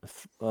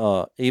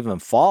even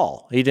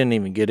fall? He didn't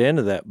even get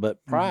into that,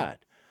 but pride.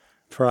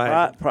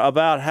 Pride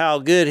about how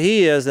good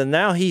he is, and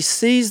now he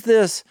sees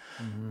this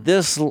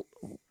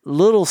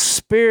little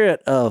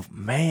spirit of,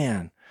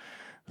 man,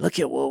 look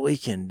at what we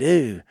can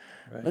do.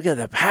 Right. Look at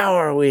the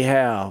power we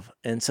have.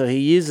 And so he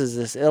uses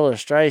this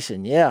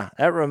illustration. Yeah,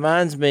 that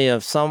reminds me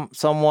of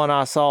someone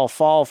I saw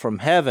fall from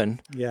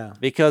heaven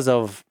because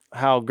of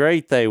how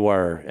great they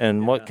were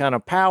and what kind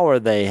of power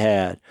they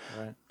had.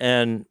 Right.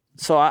 And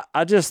so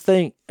I just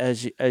think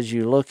as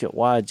you look at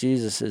why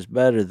Jesus is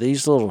better,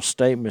 these little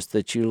statements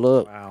that you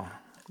look Wow.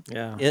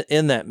 Yeah.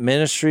 in that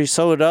ministry.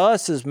 So to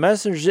us as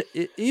messengers,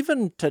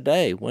 even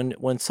today,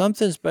 when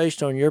something's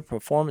based on your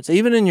performance,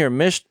 even in your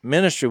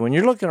ministry, when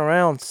you're looking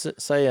around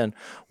saying,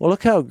 well,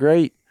 look how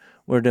great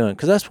we're doing,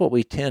 because that's what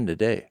we tend to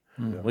do.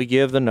 Mm-hmm. We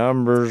give the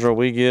numbers or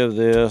we give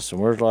this, and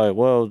we're like,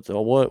 well,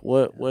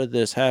 what did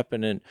this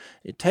happen? And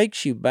it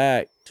takes you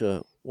back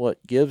to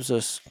what gives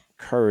us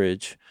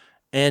courage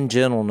and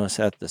gentleness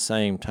at the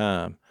same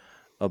time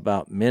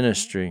about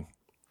ministry,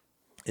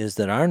 is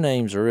that our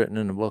names are written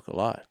in the book of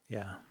life.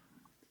 Yeah.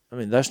 I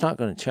mean, that's not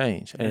going to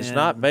change. And it's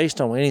not based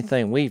on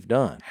anything we've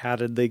done. How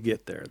did they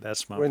get there?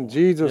 That's my When point.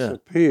 Jesus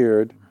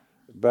appeared,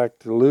 back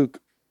to Luke,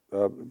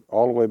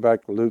 all the way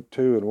back to Luke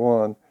 2 and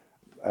 1,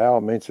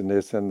 Al mentioned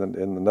this in the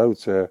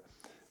notes there.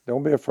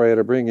 Don't be afraid.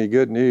 I bring you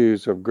good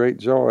news of great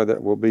joy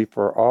that will be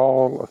for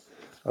all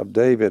of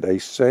David. A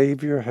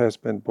Savior has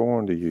been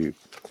born to you.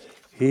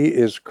 He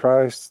is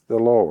Christ the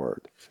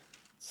Lord.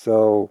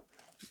 So,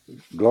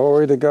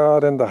 glory to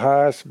God in the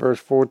highest,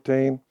 verse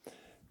 14.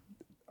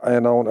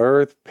 And on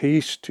earth,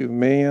 peace to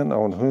men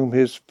on whom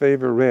his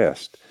favor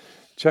rests.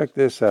 Check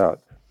this out.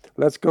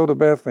 Let's go to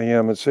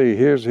Bethlehem and see.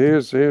 Here's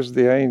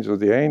the angels.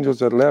 The angels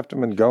had left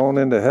them and gone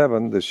into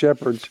heaven. The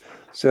shepherds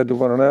said to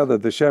one another,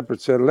 the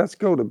shepherds said, let's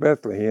go to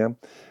Bethlehem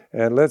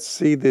and let's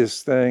see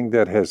this thing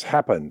that has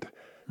happened,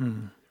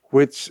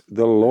 which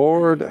the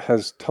Lord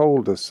has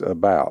told us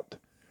about.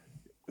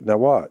 Now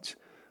watch.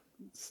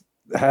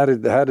 How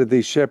did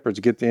these shepherds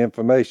get the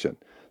information?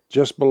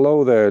 Just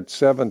below there at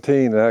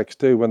 17 in Acts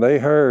 2, when they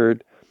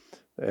heard,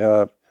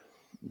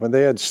 when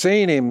they had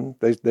seen him,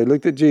 they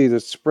looked at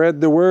Jesus, spread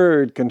the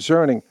word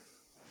concerning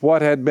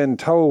what had been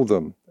told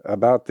them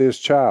about this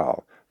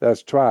child.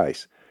 That's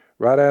twice.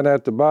 Right down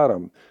at the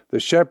bottom,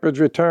 the shepherds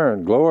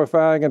returned,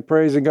 glorifying and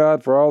praising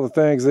God for all the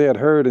things they had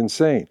heard and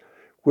seen,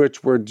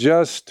 which were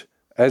just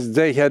as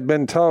they had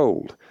been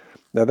told.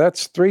 Now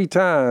that's 3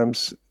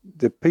 times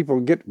that people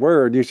get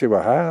word. You say,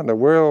 well, how in the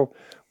world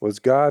was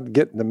God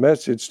getting the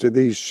message to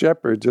these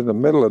shepherds in the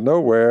middle of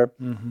nowhere?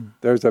 Mm-hmm.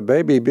 There's a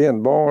baby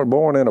being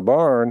born in a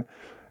barn.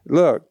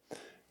 Look,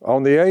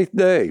 on the 8th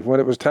day,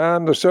 when it was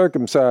time to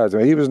circumcise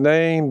him, he was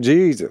named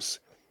Jesus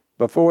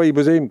before he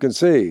was even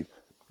conceived.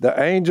 The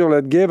angel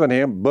had given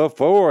him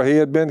before he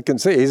had been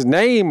conceived. His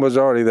name was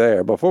already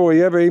there before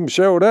he ever even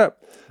showed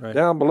up. Right.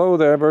 Down below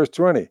there, verse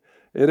 20.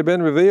 It had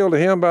been revealed to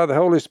him by the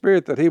Holy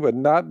Spirit that he would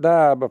not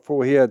die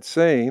before he had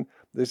seen.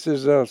 This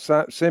is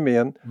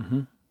Simeon.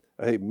 Mm-hmm.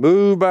 He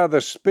moved by the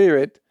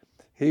Spirit.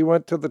 He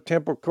went to the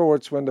temple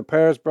courts when the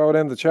parents brought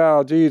in the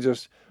child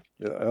Jesus.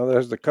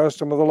 As the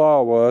custom of the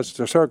law was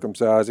to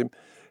circumcise him.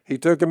 He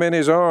took him in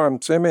his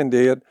arms, Simeon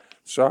did.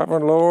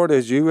 Sovereign Lord,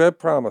 as you have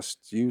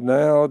promised, you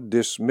now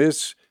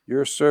dismiss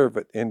your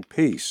servant in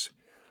peace.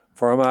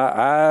 For my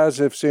eyes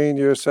have seen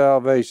your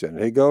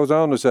salvation. He goes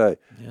on to say,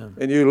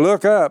 and you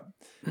look up,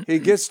 he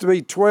gets to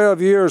be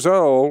 12 years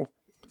old,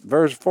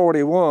 verse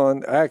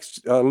 41,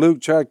 Luke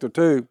chapter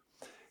 2.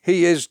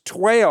 He is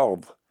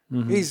 12.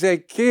 Mm-hmm. He's a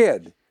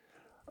kid.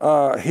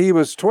 He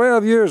was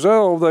 12 years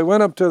old. They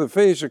went up to the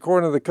feast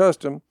according to the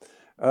custom.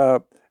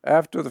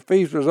 After the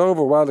feast was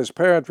over, while his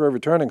parents were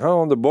returning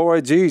home, the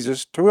boy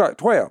Jesus,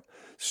 12,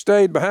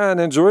 stayed behind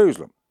in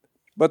Jerusalem.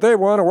 But they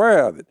weren't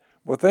aware of it.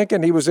 Well,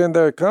 thinking he was in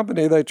their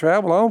company, they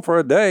traveled on for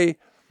a day.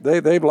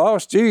 They've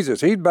lost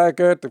Jesus. He's back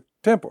there at the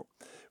temple.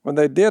 When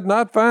they did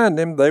not find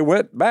him, they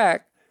went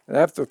back. And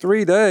after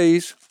 3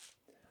 days,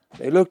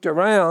 they looked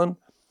around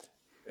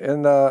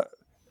and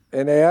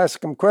they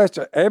asked him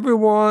questions.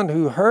 Everyone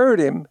who heard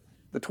him,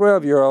 the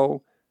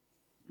 12-year-old,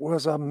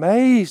 was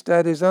amazed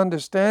at his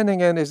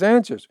understanding and his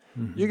answers.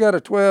 Mm-hmm. You got a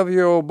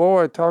 12-year-old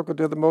boy talking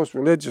to the most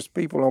religious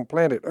people on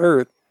planet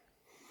Earth,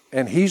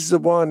 and he's the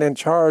one in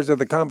charge of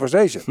the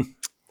conversation.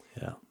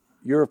 Yeah.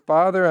 Your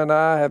father and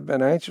I have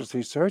been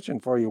anxiously searching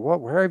for you.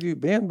 Where have you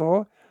been,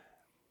 boy?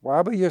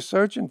 Why were you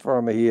searching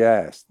for me, he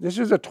asked. This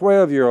is a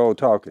 12-year-old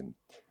talking.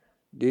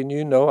 Didn't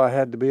you know I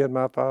had to be in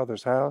my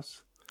father's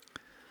house?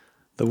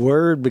 The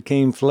Word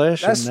became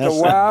flesh, that's and that's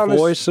the wildest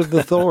voice of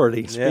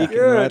authority speaking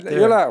right there.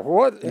 You're like,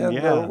 what in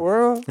the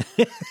world?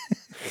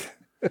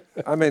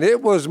 I mean,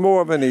 it was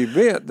more of an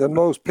event than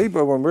most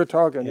people when we're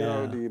talking,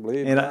 do you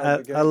believe? And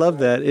I love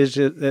that, is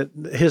that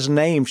his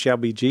name shall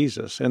be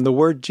Jesus. And the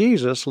word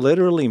Jesus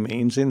literally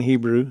means in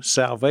Hebrew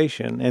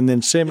salvation. And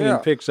then Simeon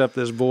picks up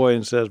this boy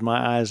and says,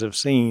 my eyes have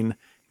seen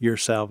your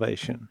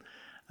salvation.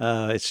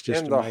 It's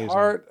just amazing. In the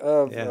heart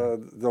of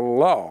the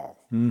law,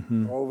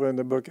 over in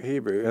the book of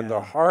Hebrew, in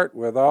the heart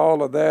with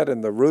all of that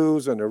and the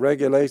rules and the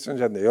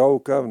regulations and the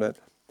old covenant,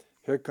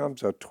 here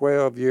comes a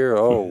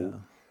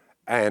 12-year-old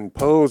and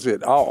pulls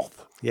it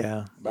off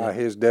by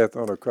his death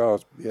on a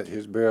cross,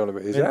 his burial.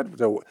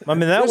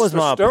 That was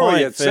my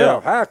point,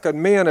 itself. Phil. How could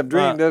men have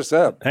dreamed this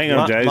up? Hang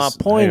on, Jase. My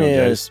point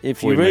is,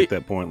 if you make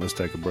that point, let's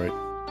take a break.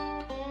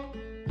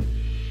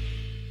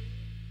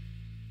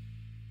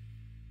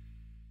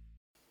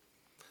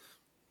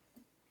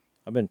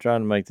 I've been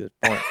trying to make this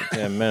point for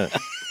 10 minutes.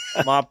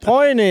 My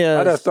point is,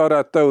 I just thought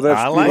I'd throw I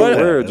that like few that.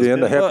 words That's in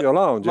to good. help you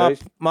along,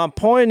 Jase. my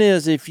point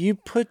is, if you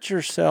put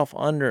yourself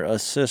under a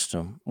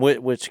system,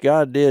 which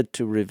God did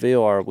to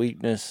reveal our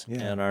weakness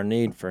and our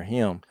need for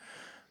Him,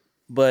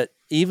 but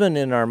even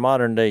in our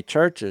modern day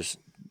churches,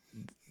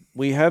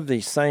 we have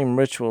these same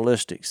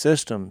ritualistic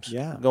systems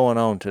going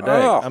on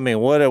today. Oh. I mean,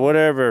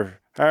 whatever,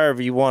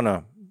 however you want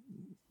to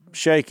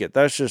shake it,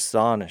 that's just the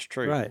honest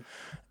truth. Right.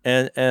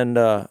 And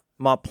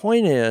my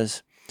point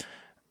is,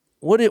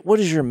 what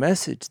is your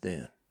message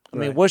then? I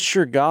mean, what's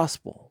your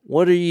gospel?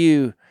 What are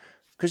you?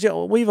 Because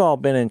we've all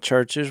been in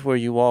churches where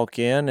you walk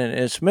in and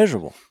it's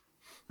miserable.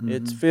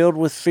 It's filled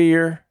with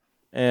fear,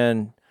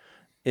 and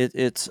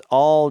it's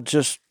all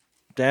just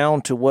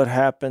down to what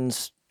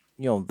happens,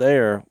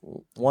 there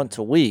once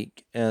a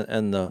week,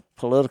 and the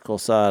political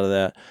side of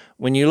that.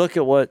 When you look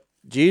at what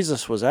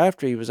Jesus was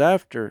after, he was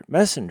after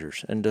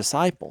messengers and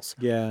disciples.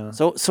 Yeah.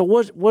 So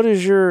what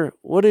is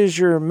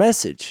your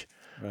message?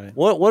 Right.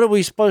 What are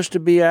we supposed to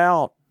be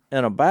out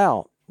and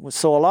about?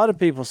 So a lot of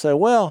people say,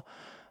 well,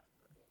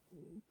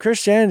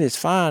 Christianity is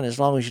fine as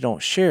long as you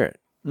don't share it,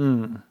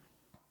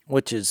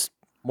 which is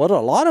what a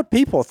lot of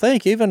people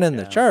think, even in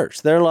the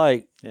church. They're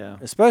like,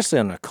 especially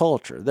in the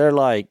culture, they're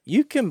like,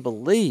 you can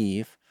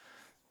believe,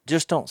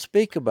 just don't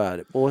speak about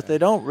it. But what they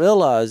don't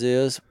realize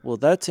is, well,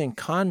 that's in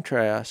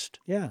contrast.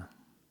 Yeah.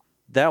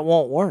 That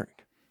won't work.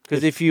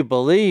 Because if you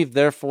believe,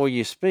 therefore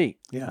you speak.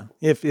 Yeah.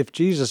 If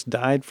Jesus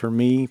died for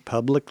me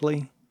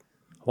publicly,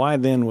 why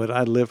then would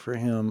I live for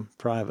him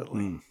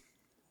privately?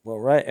 Well,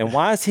 right. And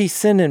why is he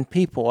sending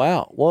people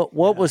out? What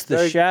was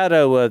the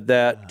shadow of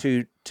that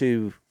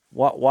to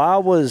why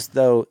was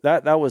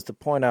that was the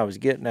point I was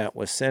getting at,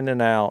 was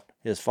sending out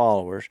his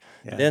followers,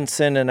 then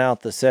sending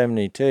out the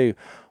 72.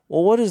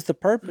 Well, what is the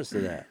purpose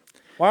of that?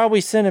 Why are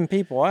we sending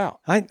people out?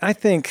 I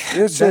think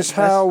This is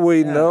how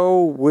we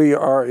know we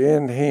are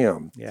in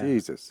Him,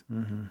 Jesus.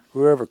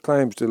 Whoever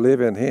claims to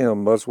live in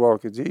Him must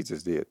walk as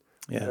Jesus did.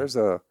 Yeah.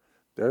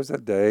 There's a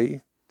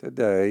day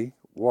today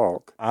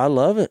walk I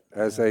love it.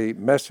 as a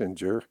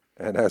messenger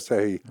and as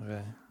a.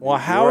 Well,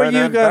 how you're are an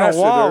you going to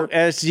walk ambassador.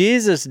 as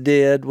Jesus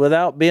did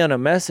without being a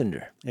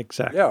messenger?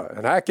 exactly. Yeah,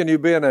 and how can you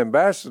be an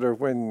ambassador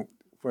when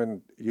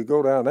you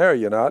go down there,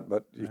 you're not,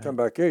 but you come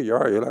back here, you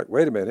are. You're like,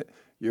 wait a minute,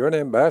 you're an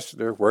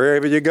ambassador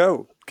wherever you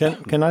go.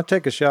 Can I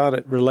take a shot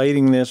at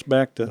relating this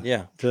back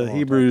to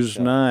Hebrews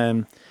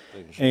 9?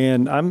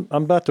 And I'm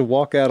about to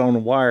walk out on a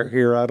wire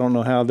here. I don't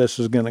know how this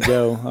is going to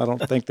go. I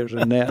don't think there's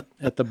a net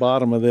at the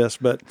bottom of this,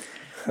 but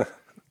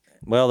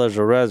Well, there's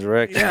a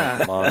resurrection at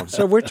the bottom.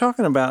 so we're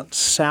talking about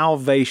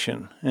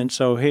salvation. And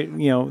so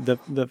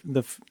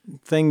the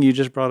thing you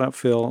just brought up,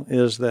 Phil,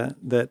 is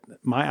that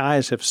my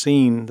eyes have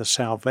seen the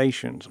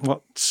salvations.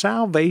 What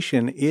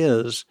salvation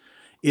is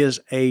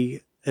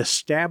a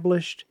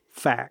established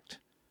fact.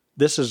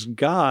 This is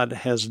God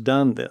has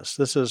done this.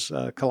 This is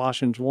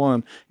Colossians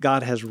 1.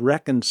 God has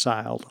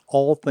reconciled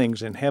all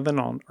things in heaven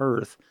on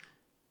earth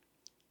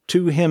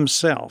to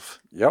himself,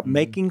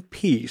 making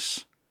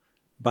peace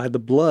by the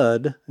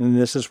blood. And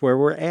this is where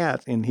we're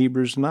at in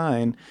Hebrews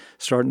 9,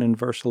 starting in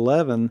verse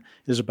 11,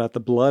 is about the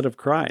blood of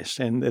Christ.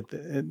 And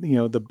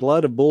the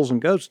blood of bulls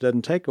and goats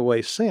doesn't take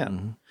away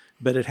sin,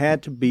 but it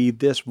had to be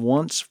this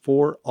once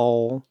for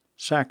all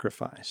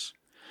sacrifice.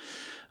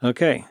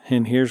 Okay,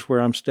 and here's where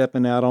I'm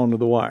stepping out onto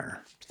the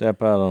wire.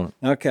 Step out on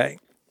it. Okay,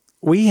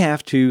 we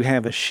have to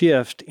have a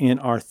shift in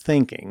our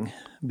thinking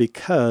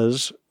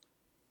because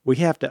we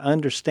have to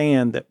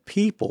understand that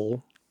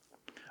people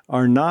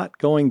are not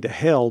going to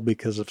hell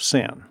because of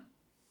sin.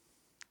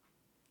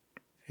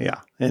 Yeah,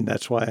 and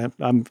that's why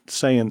I'm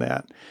saying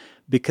that.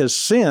 Because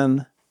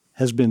sin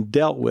has been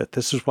dealt with.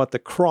 This is what the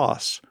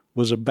cross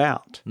was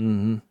about.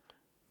 Mm-hmm.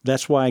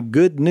 That's why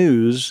good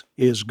news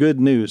is good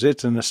news.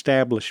 It's an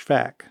established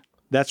fact.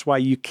 That's why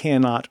you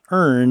cannot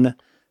earn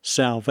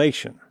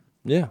salvation.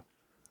 Yeah.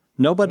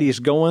 Nobody is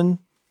going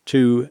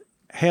to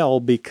hell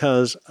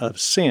because of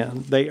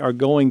sin. They are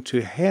going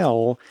to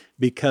hell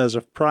because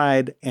of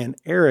pride and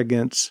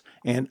arrogance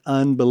and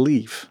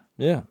unbelief.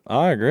 Yeah,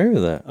 I agree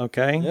with that.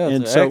 Okay? Yeah,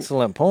 and it's an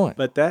excellent point.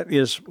 But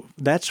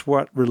that's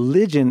what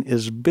religion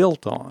is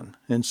built on.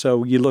 And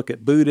so you look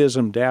at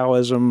Buddhism,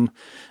 Taoism,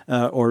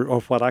 or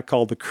what I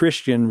call the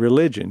Christian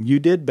religion. You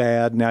did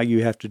bad, now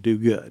you have to do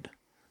good.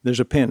 There's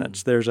a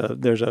penance. There's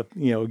a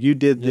you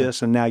did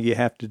this and now you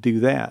have to do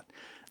that.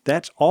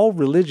 That's all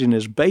religion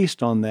is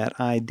based on, that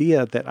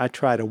idea that I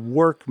try to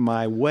work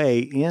my way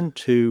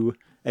into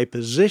a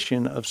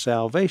position of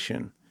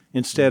salvation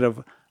instead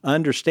of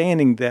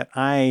understanding that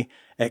I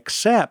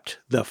accept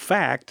the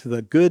fact,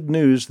 the good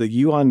news, the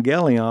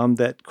euangelion,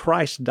 that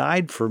Christ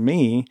died for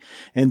me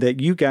and that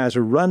you guys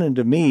are running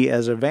to me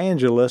as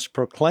evangelists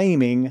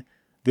proclaiming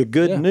the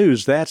good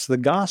news. That's the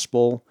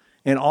gospel.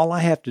 And all I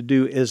have to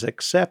do is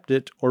accept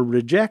it or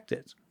reject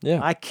it.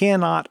 Yeah. I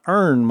cannot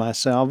earn my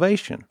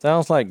salvation.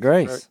 Sounds like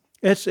grace.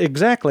 It's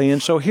exactly.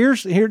 And so here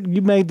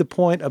you made the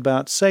point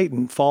about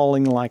Satan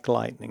falling like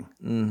lightning.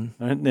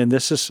 Mm-hmm. And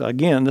this is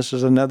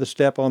another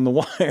step on the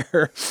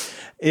wire,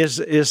 is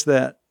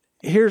that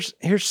here's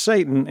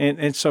Satan,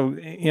 and so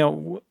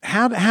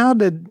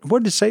where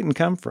did Satan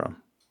come from?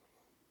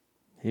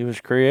 He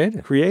was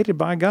created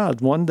by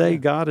God. One day,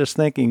 God is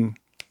thinking,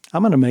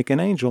 I'm going to make an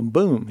angel. And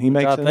boom, he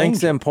makes an angel. I think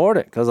it's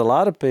important because a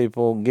lot of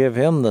people give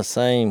him the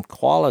same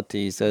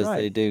qualities as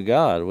they do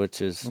God,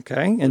 which is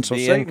okay. And so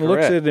Satan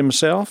looks at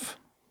himself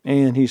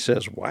and he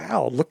says,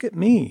 wow, look at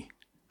me.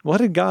 What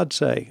did God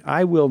say?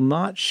 I will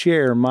not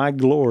share my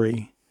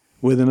glory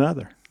with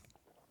another.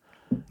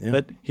 Yeah.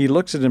 But he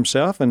looks at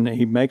himself and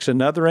he makes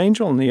another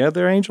angel and the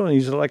other angel, and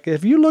he's like,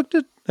 Have you looked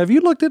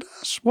at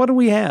us? What do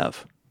we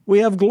have? We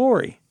have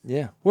glory.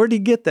 Yeah. Where did he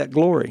get that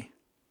glory?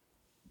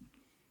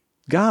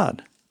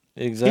 God.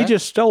 Exactly. He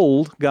just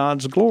stole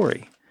God's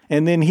glory.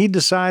 And then he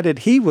decided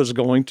he was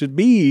going to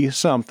be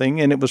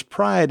something, and it was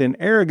pride and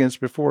arrogance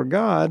before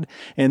God.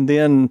 And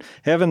then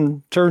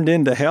heaven turned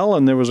into hell,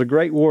 and there was a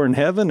great war in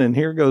heaven, and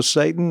here goes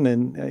Satan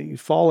and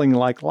falling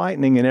like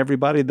lightning, and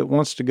everybody that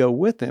wants to go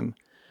with him.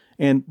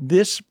 And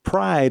this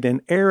pride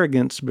and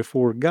arrogance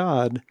before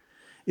God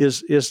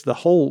is the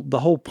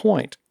whole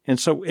point.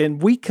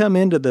 And we come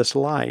into this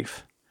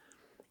life,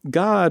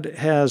 God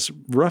has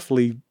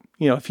roughly,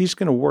 if he's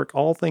going to work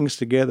all things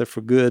together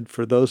for good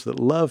for those that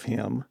love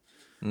him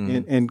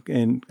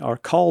and are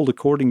called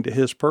according to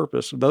his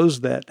purpose,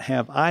 those that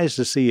have eyes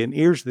to see and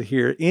ears to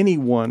hear,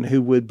 anyone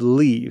who would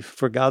believe.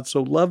 For God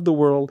so loved the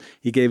world,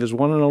 he gave his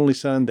one and only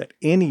Son, that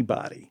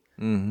anybody,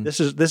 this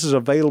is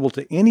available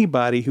to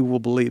anybody who will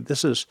believe.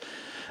 This is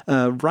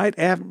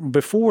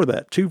before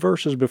that, 2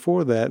 verses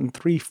before that, in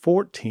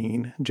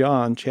 3:14,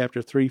 John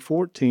chapter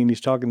 3:14, he's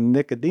talking to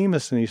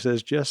Nicodemus, and he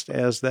says, just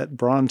as that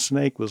bronze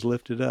snake was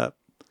lifted up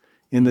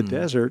in the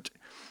desert,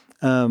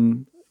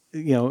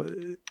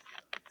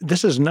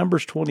 this is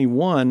Numbers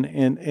 21,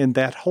 and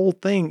that whole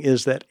thing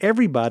is that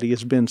everybody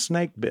has been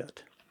snake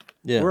bit.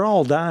 Yeah. We're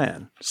all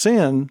dying.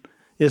 Sin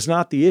is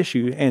not the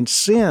issue, and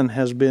sin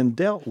has been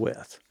dealt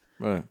with.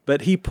 Right.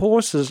 But he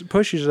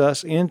pushes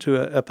us into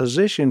a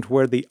position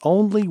where the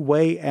only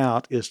way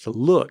out is to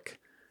look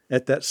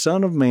at that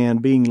Son of Man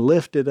being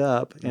lifted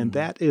up, and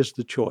that is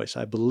the choice.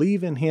 I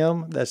believe in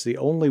him. That's the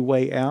only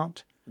way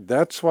out.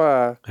 That's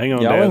why. Hang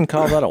on, Y'all Dad. wouldn't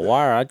call that a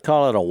wire. I'd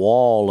call it a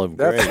wall of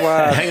grace. That's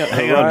why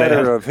hang the on, writer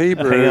Dad. of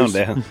Hebrews.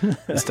 Hang on, Dad.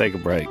 Let's take a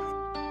break.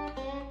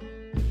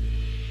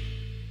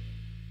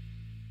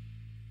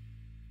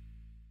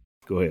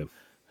 Go ahead.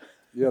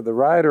 Yeah, the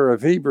writer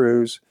of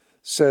Hebrews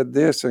said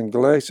this in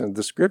Galatians.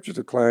 The scripture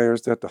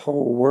declares that the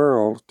whole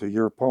world, to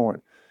your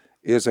point,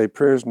 is a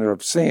prisoner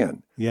of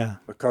sin. Yeah.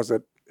 Because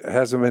it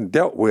hasn't been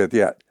dealt with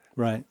yet.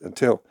 Right.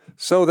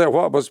 So that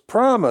what was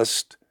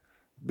promised,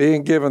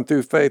 being given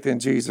through faith in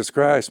Jesus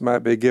Christ,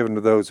 might be given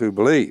to those who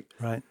believe.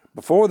 Right.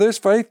 Before this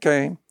faith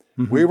came,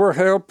 we were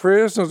held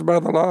prisoners by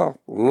the law,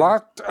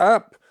 locked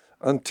up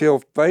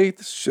until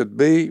faith should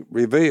be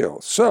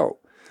revealed. So,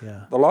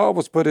 the law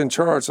was put in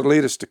charge to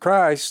lead us to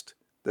Christ.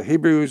 The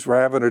Hebrews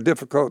were having a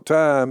difficult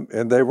time,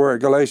 and they were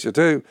at Galatia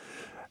too,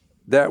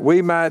 that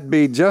we might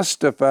be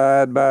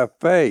justified by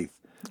faith.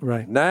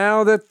 Right.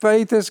 Now that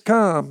faith has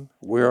come,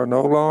 we are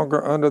no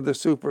longer under the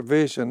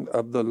supervision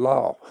of the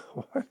law.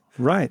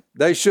 Right.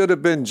 They should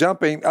have been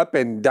jumping up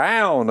and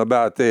down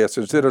about this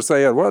instead of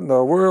saying, what in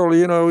the world,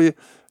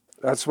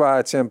 that's why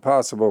it's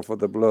impossible for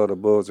the blood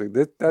of bulls.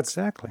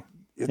 Exactly.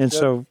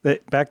 So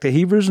back to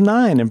Hebrews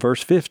 9 and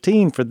verse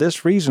 15, for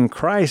this reason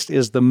Christ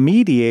is the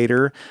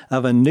mediator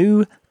of a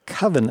new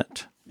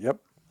covenant. Yep.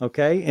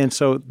 Okay, and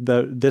so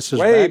this is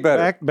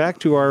back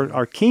to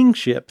our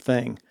kingship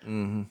thing.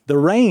 Mm-hmm. The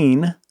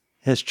reign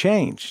has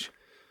changed.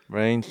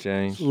 Reign's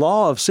changed.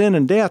 Law of sin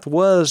and death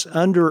was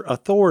under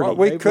authority. What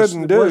we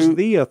couldn't do, was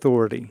the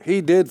authority.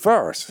 He did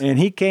first. And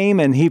he came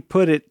and he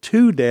put it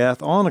to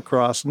death on a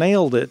cross,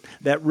 nailed it,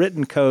 that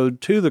written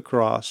code to the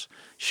cross,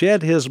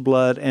 shed his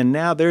blood, and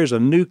now there's a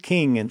new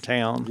king in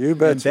town. You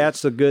bet. And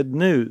that's the good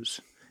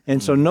news.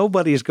 And so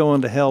nobody's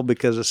going to hell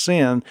because of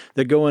sin.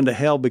 They're going to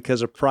hell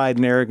because of pride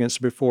and arrogance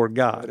before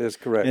God. That is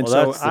correct. And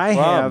so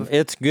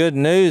it's good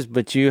news,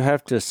 but you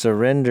have to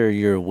surrender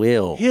your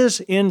will.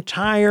 His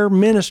entire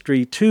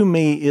ministry to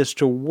me is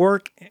to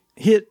work.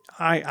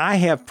 I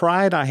have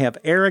pride. I have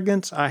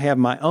arrogance. I have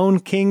my own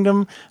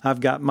kingdom.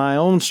 I've got my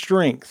own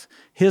strength.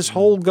 His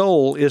whole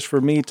goal is for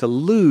me to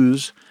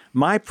lose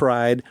my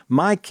pride,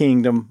 my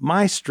kingdom,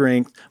 my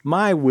strength,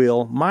 my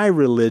will, my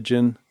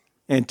religion,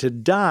 and to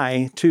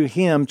die to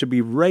him, to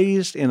be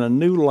raised in a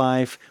new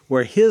life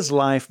where his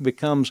life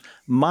becomes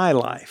my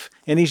life.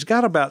 And he's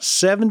got about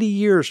 70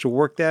 years to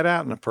work that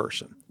out in a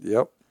person.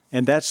 Yep.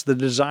 And that's the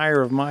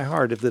desire of my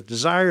heart. If the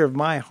desire of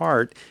my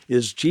heart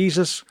is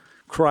Jesus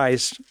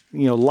Christ,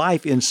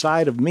 life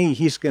inside of me,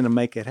 he's going to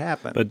make it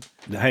happen. But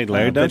hey,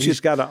 Larry,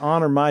 he's got to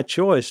honor my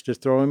choice to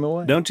throw him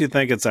away. Don't you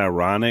think it's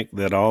ironic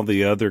that all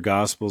the other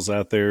gospels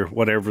out there,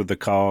 whatever the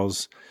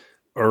cause,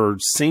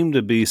 seem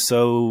to be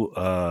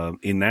so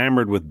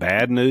enamored with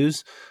bad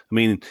news? I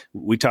mean,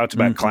 we talked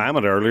about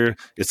climate earlier.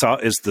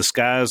 It's the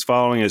sky is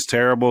falling. It's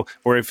terrible.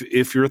 Or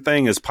if your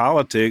thing is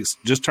politics,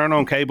 just turn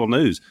on cable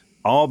news.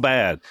 All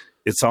bad.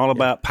 It's all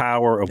about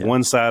power of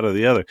one side or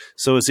the other.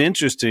 So it's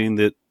interesting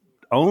that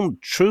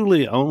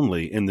truly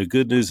only in the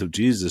good news of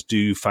Jesus do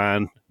you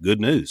find good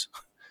news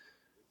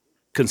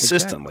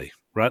consistently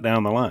right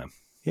down the line.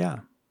 Yeah.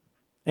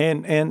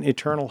 And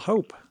eternal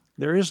hope.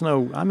 There is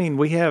no, I mean,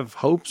 we have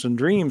hopes and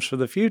dreams for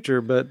the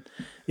future, but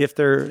if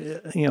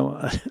they're,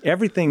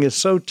 everything is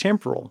so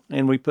temporal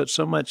and we put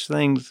so much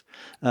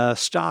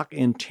stock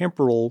in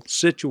temporal,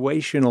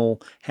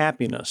 situational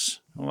happiness.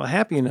 Well,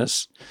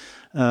 happiness,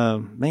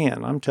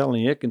 man, I'm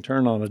telling you, it can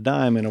turn on a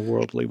dime in a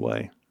worldly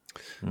way.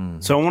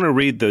 So I want to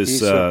read this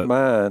Peace of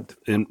mind.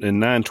 in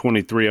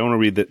 9:23. I want to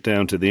read that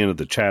down to the end of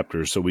the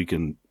chapter so we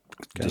can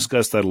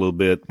discuss that a little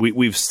bit.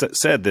 We've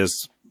said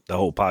this the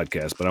whole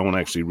podcast, but I want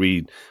to actually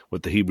read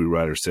what the Hebrew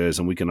writer says,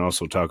 and we can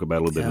also talk about it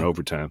a little bit in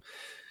overtime.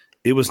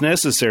 It was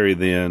necessary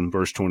then,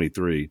 verse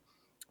 23,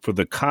 for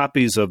the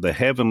copies of the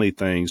heavenly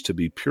things to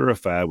be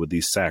purified with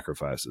these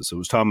sacrifices. So it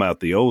was talking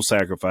about the old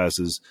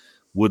sacrifices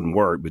wouldn't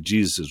work, but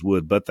Jesus's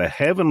would. But the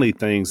heavenly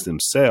things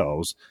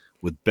themselves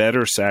with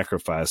better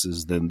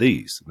sacrifices than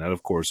these. And that,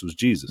 of course, was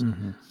Jesus.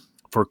 Mm-hmm.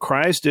 For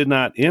Christ did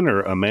not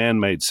enter a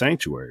man-made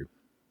sanctuary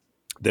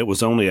that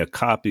was only a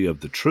copy of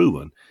the true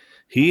one.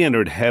 He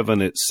entered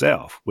heaven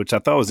itself, which I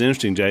thought was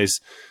interesting, Jase,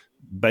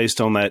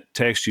 based on that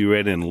text you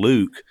read in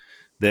Luke,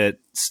 that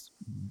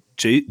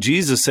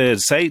Jesus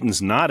said,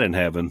 Satan's not in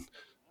heaven,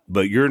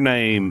 but your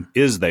name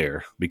is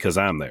there because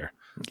I'm there,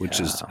 which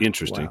is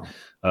interesting.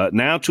 Wow.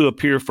 Now to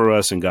appear for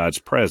us in God's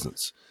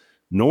presence.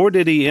 Nor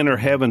did he enter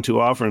heaven to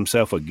offer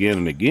himself again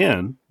and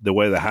again, the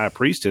way the high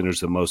priest enters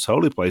the most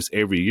holy place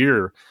every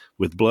year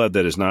with blood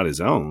that is not his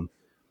own.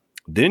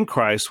 Then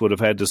Christ would have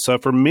had to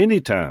suffer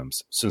many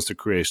times since the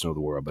creation of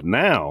the world. But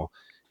now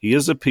he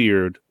has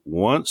appeared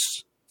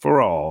once for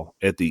all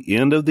at the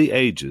end of the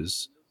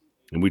ages.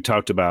 And we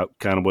talked about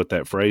kind of what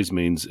that phrase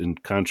means in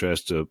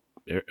contrast to,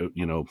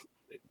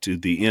 to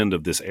the end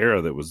of this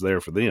era that was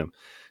there for them,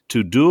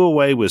 to do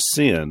away with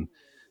sin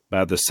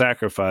by the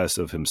sacrifice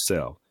of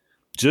himself.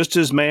 Just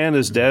as man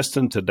is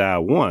destined to die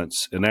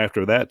once, and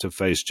after that to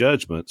face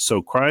judgment,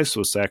 so Christ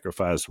was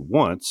sacrificed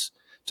once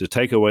to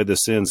take away the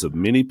sins of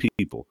many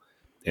people,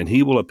 and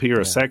he will appear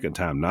a second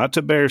time, not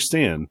to bear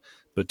sin,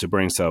 but to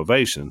bring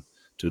salvation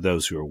to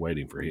those who are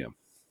waiting for him.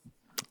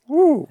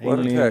 Woo, what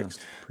a text.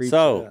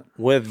 So,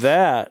 with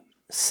that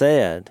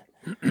said,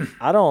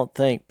 I don't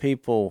think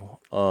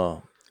people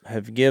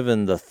have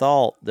given the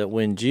thought that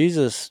when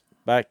Jesus,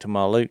 back to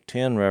my Luke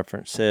 10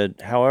 reference,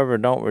 said, however,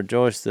 don't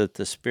rejoice that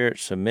the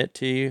spirits submit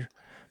to you,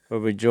 but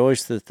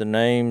rejoice that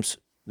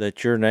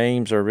your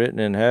names are written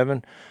in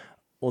heaven.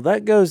 Well,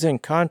 that goes in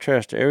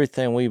contrast to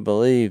everything we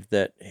believe,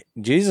 that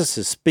Jesus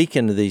is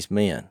speaking to these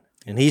men,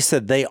 and he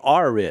said they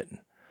are written.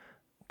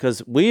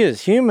 Because we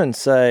as humans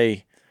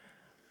say,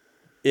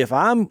 if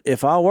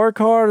I work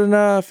hard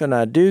enough and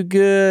I do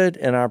good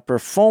and I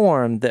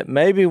perform, that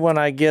maybe when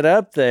I get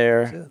up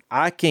there,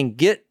 I can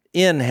get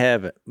in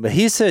heaven. But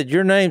he said,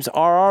 your names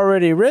are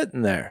already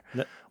written there.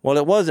 Well,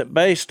 it wasn't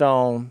based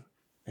on,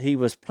 he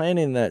was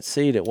planting that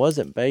seed. It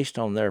wasn't based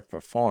on their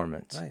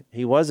performance. Right.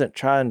 He wasn't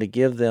trying to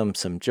give them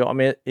some joy. I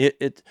mean,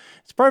 it's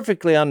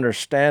perfectly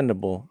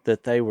understandable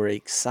that they were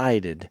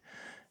excited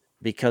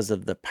because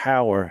of the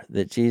power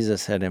that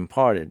Jesus had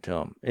imparted to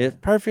them. It's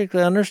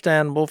perfectly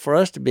understandable for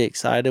us to be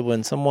excited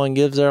when someone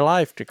gives their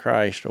life to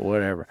Christ or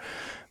whatever.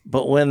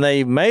 But when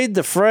they made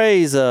the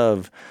phrase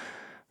of,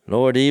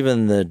 Lord,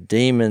 even the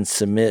demons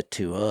submit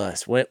to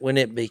us.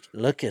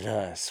 Look at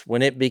us.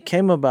 When it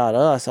became about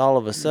us, all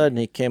of a sudden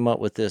he came up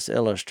with this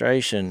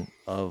illustration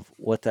of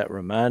what that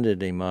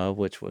reminded him of,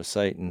 which was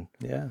Satan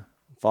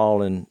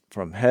falling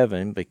from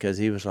heaven, because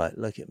he was like,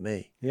 look at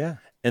me. Yeah.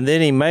 And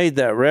then he made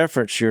that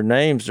reference, your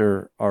names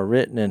are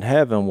written in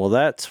heaven. Well,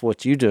 that's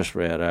what you just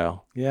read,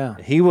 Al. Yeah.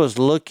 He was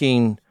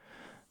looking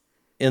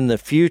in the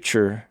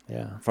future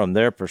from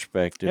their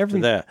perspective to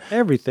that.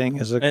 Everything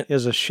is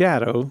a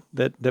shadow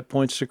that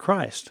points to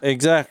Christ.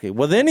 Exactly.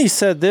 Well, then he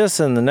said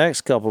this in the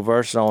next couple of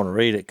verses. I want to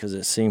read it because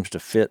it seems to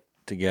fit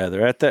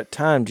together. At that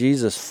time,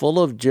 Jesus,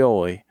 full of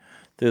joy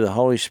through the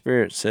Holy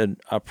Spirit, said,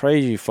 I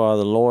praise you,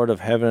 Father, Lord of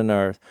heaven and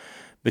earth,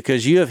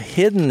 because you have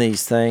hidden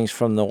these things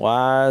from the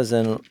wise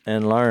and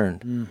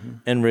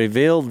learned, and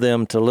revealed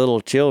them to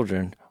little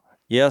children.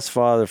 Yes,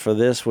 Father, for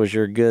this was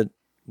your good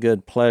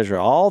pleasure.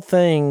 All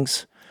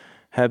things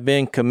have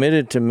been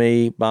committed to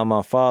me by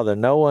my Father.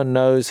 No one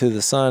knows who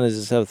the Son is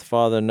except the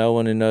Father. No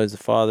one who knows the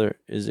Father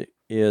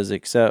is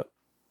except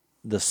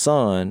the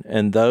Son,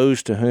 and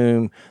those to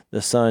whom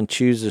the Son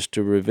chooses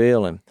to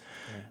reveal him.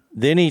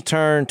 Then he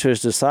turned to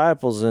his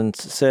disciples and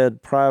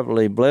said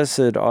privately,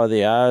 blessed are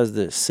the eyes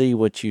that see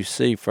what you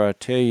see, for I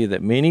tell you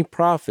that many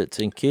prophets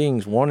and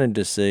kings wanted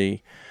to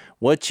see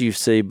what you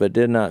see, but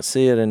did not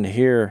see it, and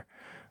hear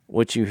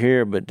what you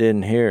hear, but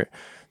didn't hear it.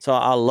 So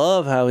I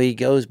love how he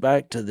goes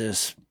back to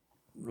this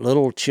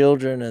little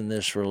children and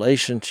this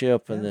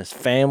relationship and this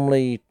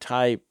family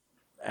type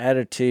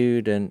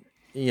attitude, and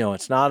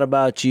it's not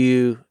about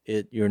you.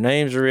 Your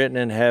names are written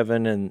in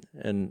heaven,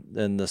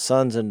 and the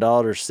sons and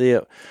daughters see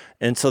it.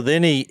 And so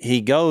then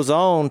he goes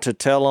on to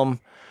tell them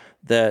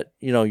that,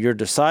 your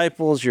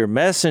disciples, your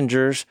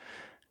messengers,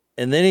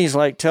 And then he's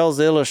like, tells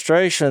the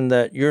illustration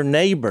that you're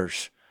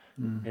neighbors.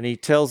 And he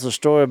tells the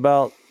story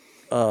about,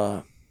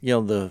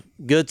 the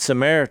Good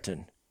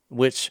Samaritan,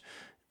 which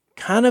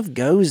kind of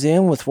goes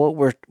in with what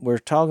we're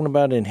talking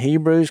about in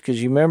Hebrews,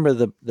 because you remember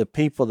the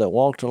people that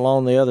walked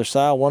along the other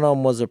side. One of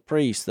them was a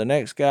priest. The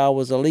next guy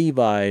was a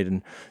Levite.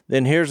 And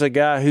then here's a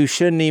guy who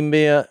shouldn't even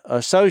be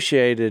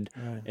associated.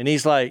 Right. And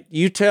he's like,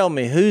 you tell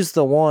me, who's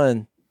the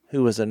one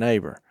who was a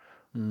neighbor?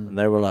 And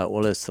they were like,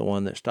 well, it's the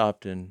one that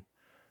stopped and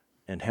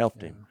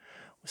helped him.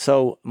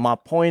 So my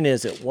point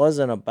is, it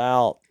wasn't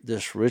about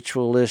this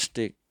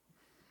ritualistic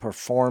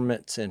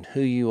performance and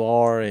who you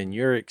are and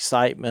your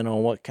excitement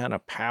on what kind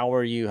of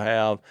power you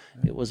have.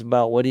 It was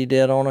about what he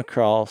did on a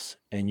cross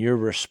and your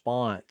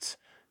response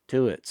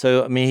to it.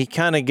 So, I mean, he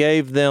kind of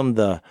gave them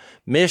the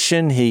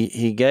mission,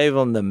 he gave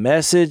them the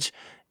message,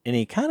 and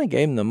he kind of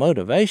gave them the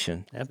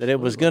motivation that it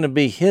was going to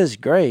be his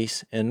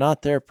grace and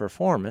not their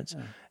performance.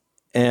 Yeah.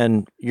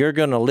 And you're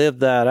going to live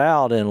that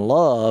out in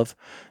love,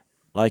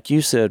 like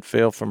you said,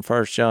 Phil, from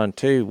 1 John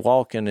 2,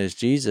 walking as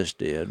Jesus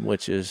did,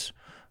 which is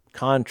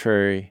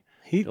contrary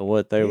to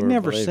what they were He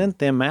never believing. sent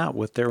them out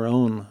with their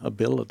own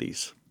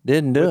abilities.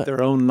 Didn't do with it.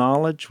 their own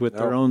knowledge, with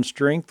their own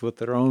strength, with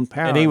their own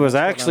power. And he was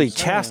That's what actually I'm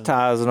saying.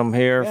 chastising them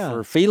here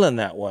for feeling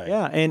that way.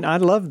 Yeah, and I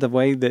love the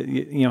way that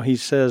he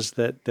says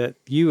that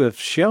you have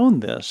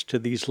shown this to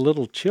these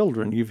little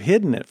children. You've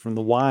hidden it from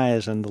the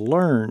wise and the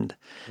learned.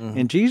 Mm-hmm.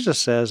 And Jesus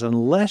says,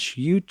 unless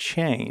you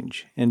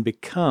change and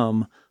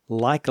become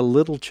like a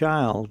little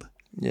child,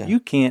 you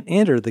can't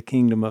enter the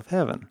kingdom of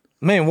heaven.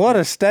 Man, what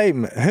a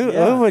statement.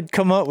 Who would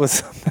come up with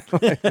something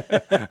like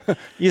that?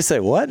 You say,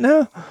 what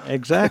now?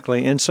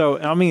 Exactly. And so,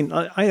 I mean,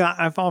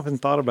 I've often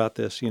thought about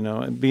this,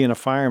 being a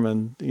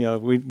fireman,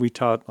 we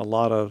taught a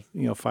lot of,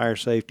 fire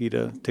safety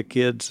to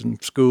kids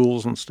and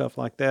schools and stuff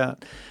like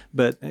that.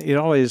 But it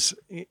always,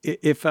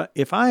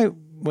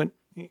 when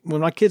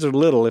my kids are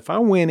little, if I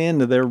went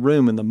into their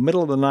room in the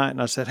middle of the night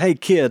and I said, hey,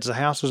 kids, the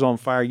house is on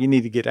fire, you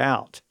need to get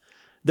out,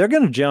 they're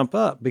going to jump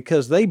up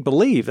because they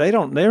believe.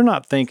 They're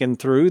not thinking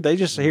through. They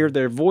just hear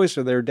their voice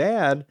of their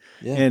dad.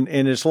 Yeah. And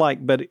it's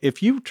like, but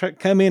if you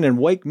come in and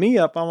wake me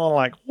up, I'm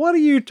like, what are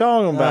you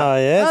talking about?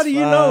 How do you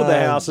know the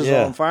house is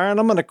on fire? And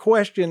I'm going to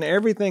question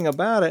everything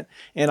about it.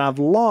 And I've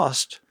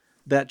lost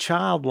that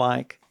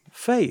childlike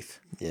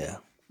faith. Yeah.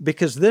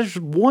 Because there's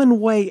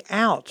one way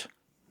out.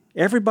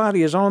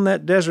 Everybody is on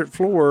that desert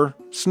floor,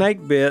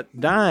 snake bit,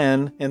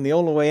 dying. And the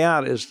only way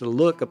out is to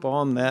look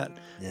upon that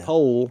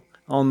pole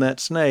on that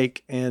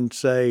snake and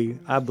say,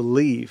 I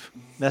believe.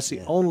 That's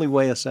the only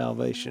way of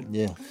salvation.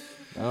 Yeah.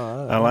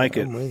 I like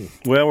it.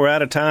 Well, we're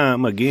out of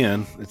time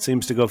again. It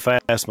seems to go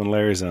fast when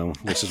Larry's on,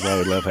 which is why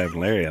we love having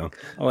Larry on.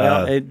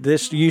 Well,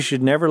 you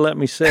should never let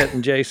me sit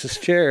in Jase's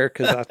chair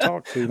because I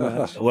talk too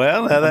much.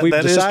 Well, We've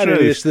that decided is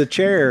true. it's the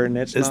chair, and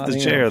it's not the him,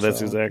 chair. That's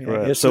so, exactly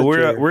right. So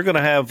we're going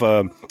to have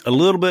a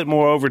little bit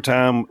more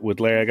overtime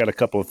with Larry. I got a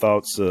couple of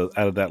thoughts out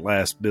of that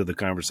last bit of the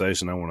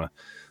conversation I want to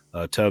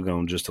tug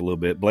on just a little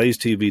bit.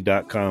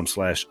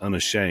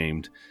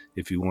 blazetv.com/unashamed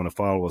if you want to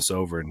follow us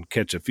over and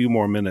catch a few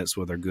more minutes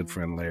with our good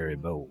friend Larry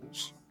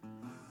Bowles.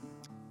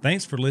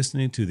 Thanks for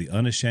listening to the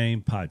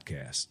Unashamed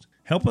podcast.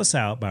 Help us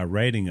out by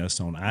rating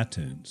us on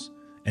iTunes.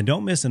 And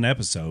don't miss an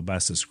episode by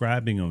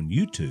subscribing on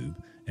YouTube,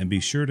 and be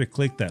sure to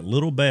click that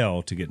little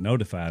bell to get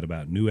notified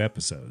about new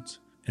episodes.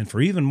 And for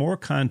even more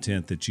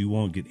content that you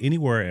won't get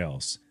anywhere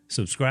else,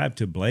 subscribe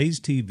to Blaze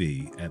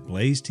TV at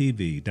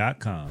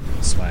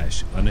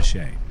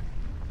blazetv.com/unashamed.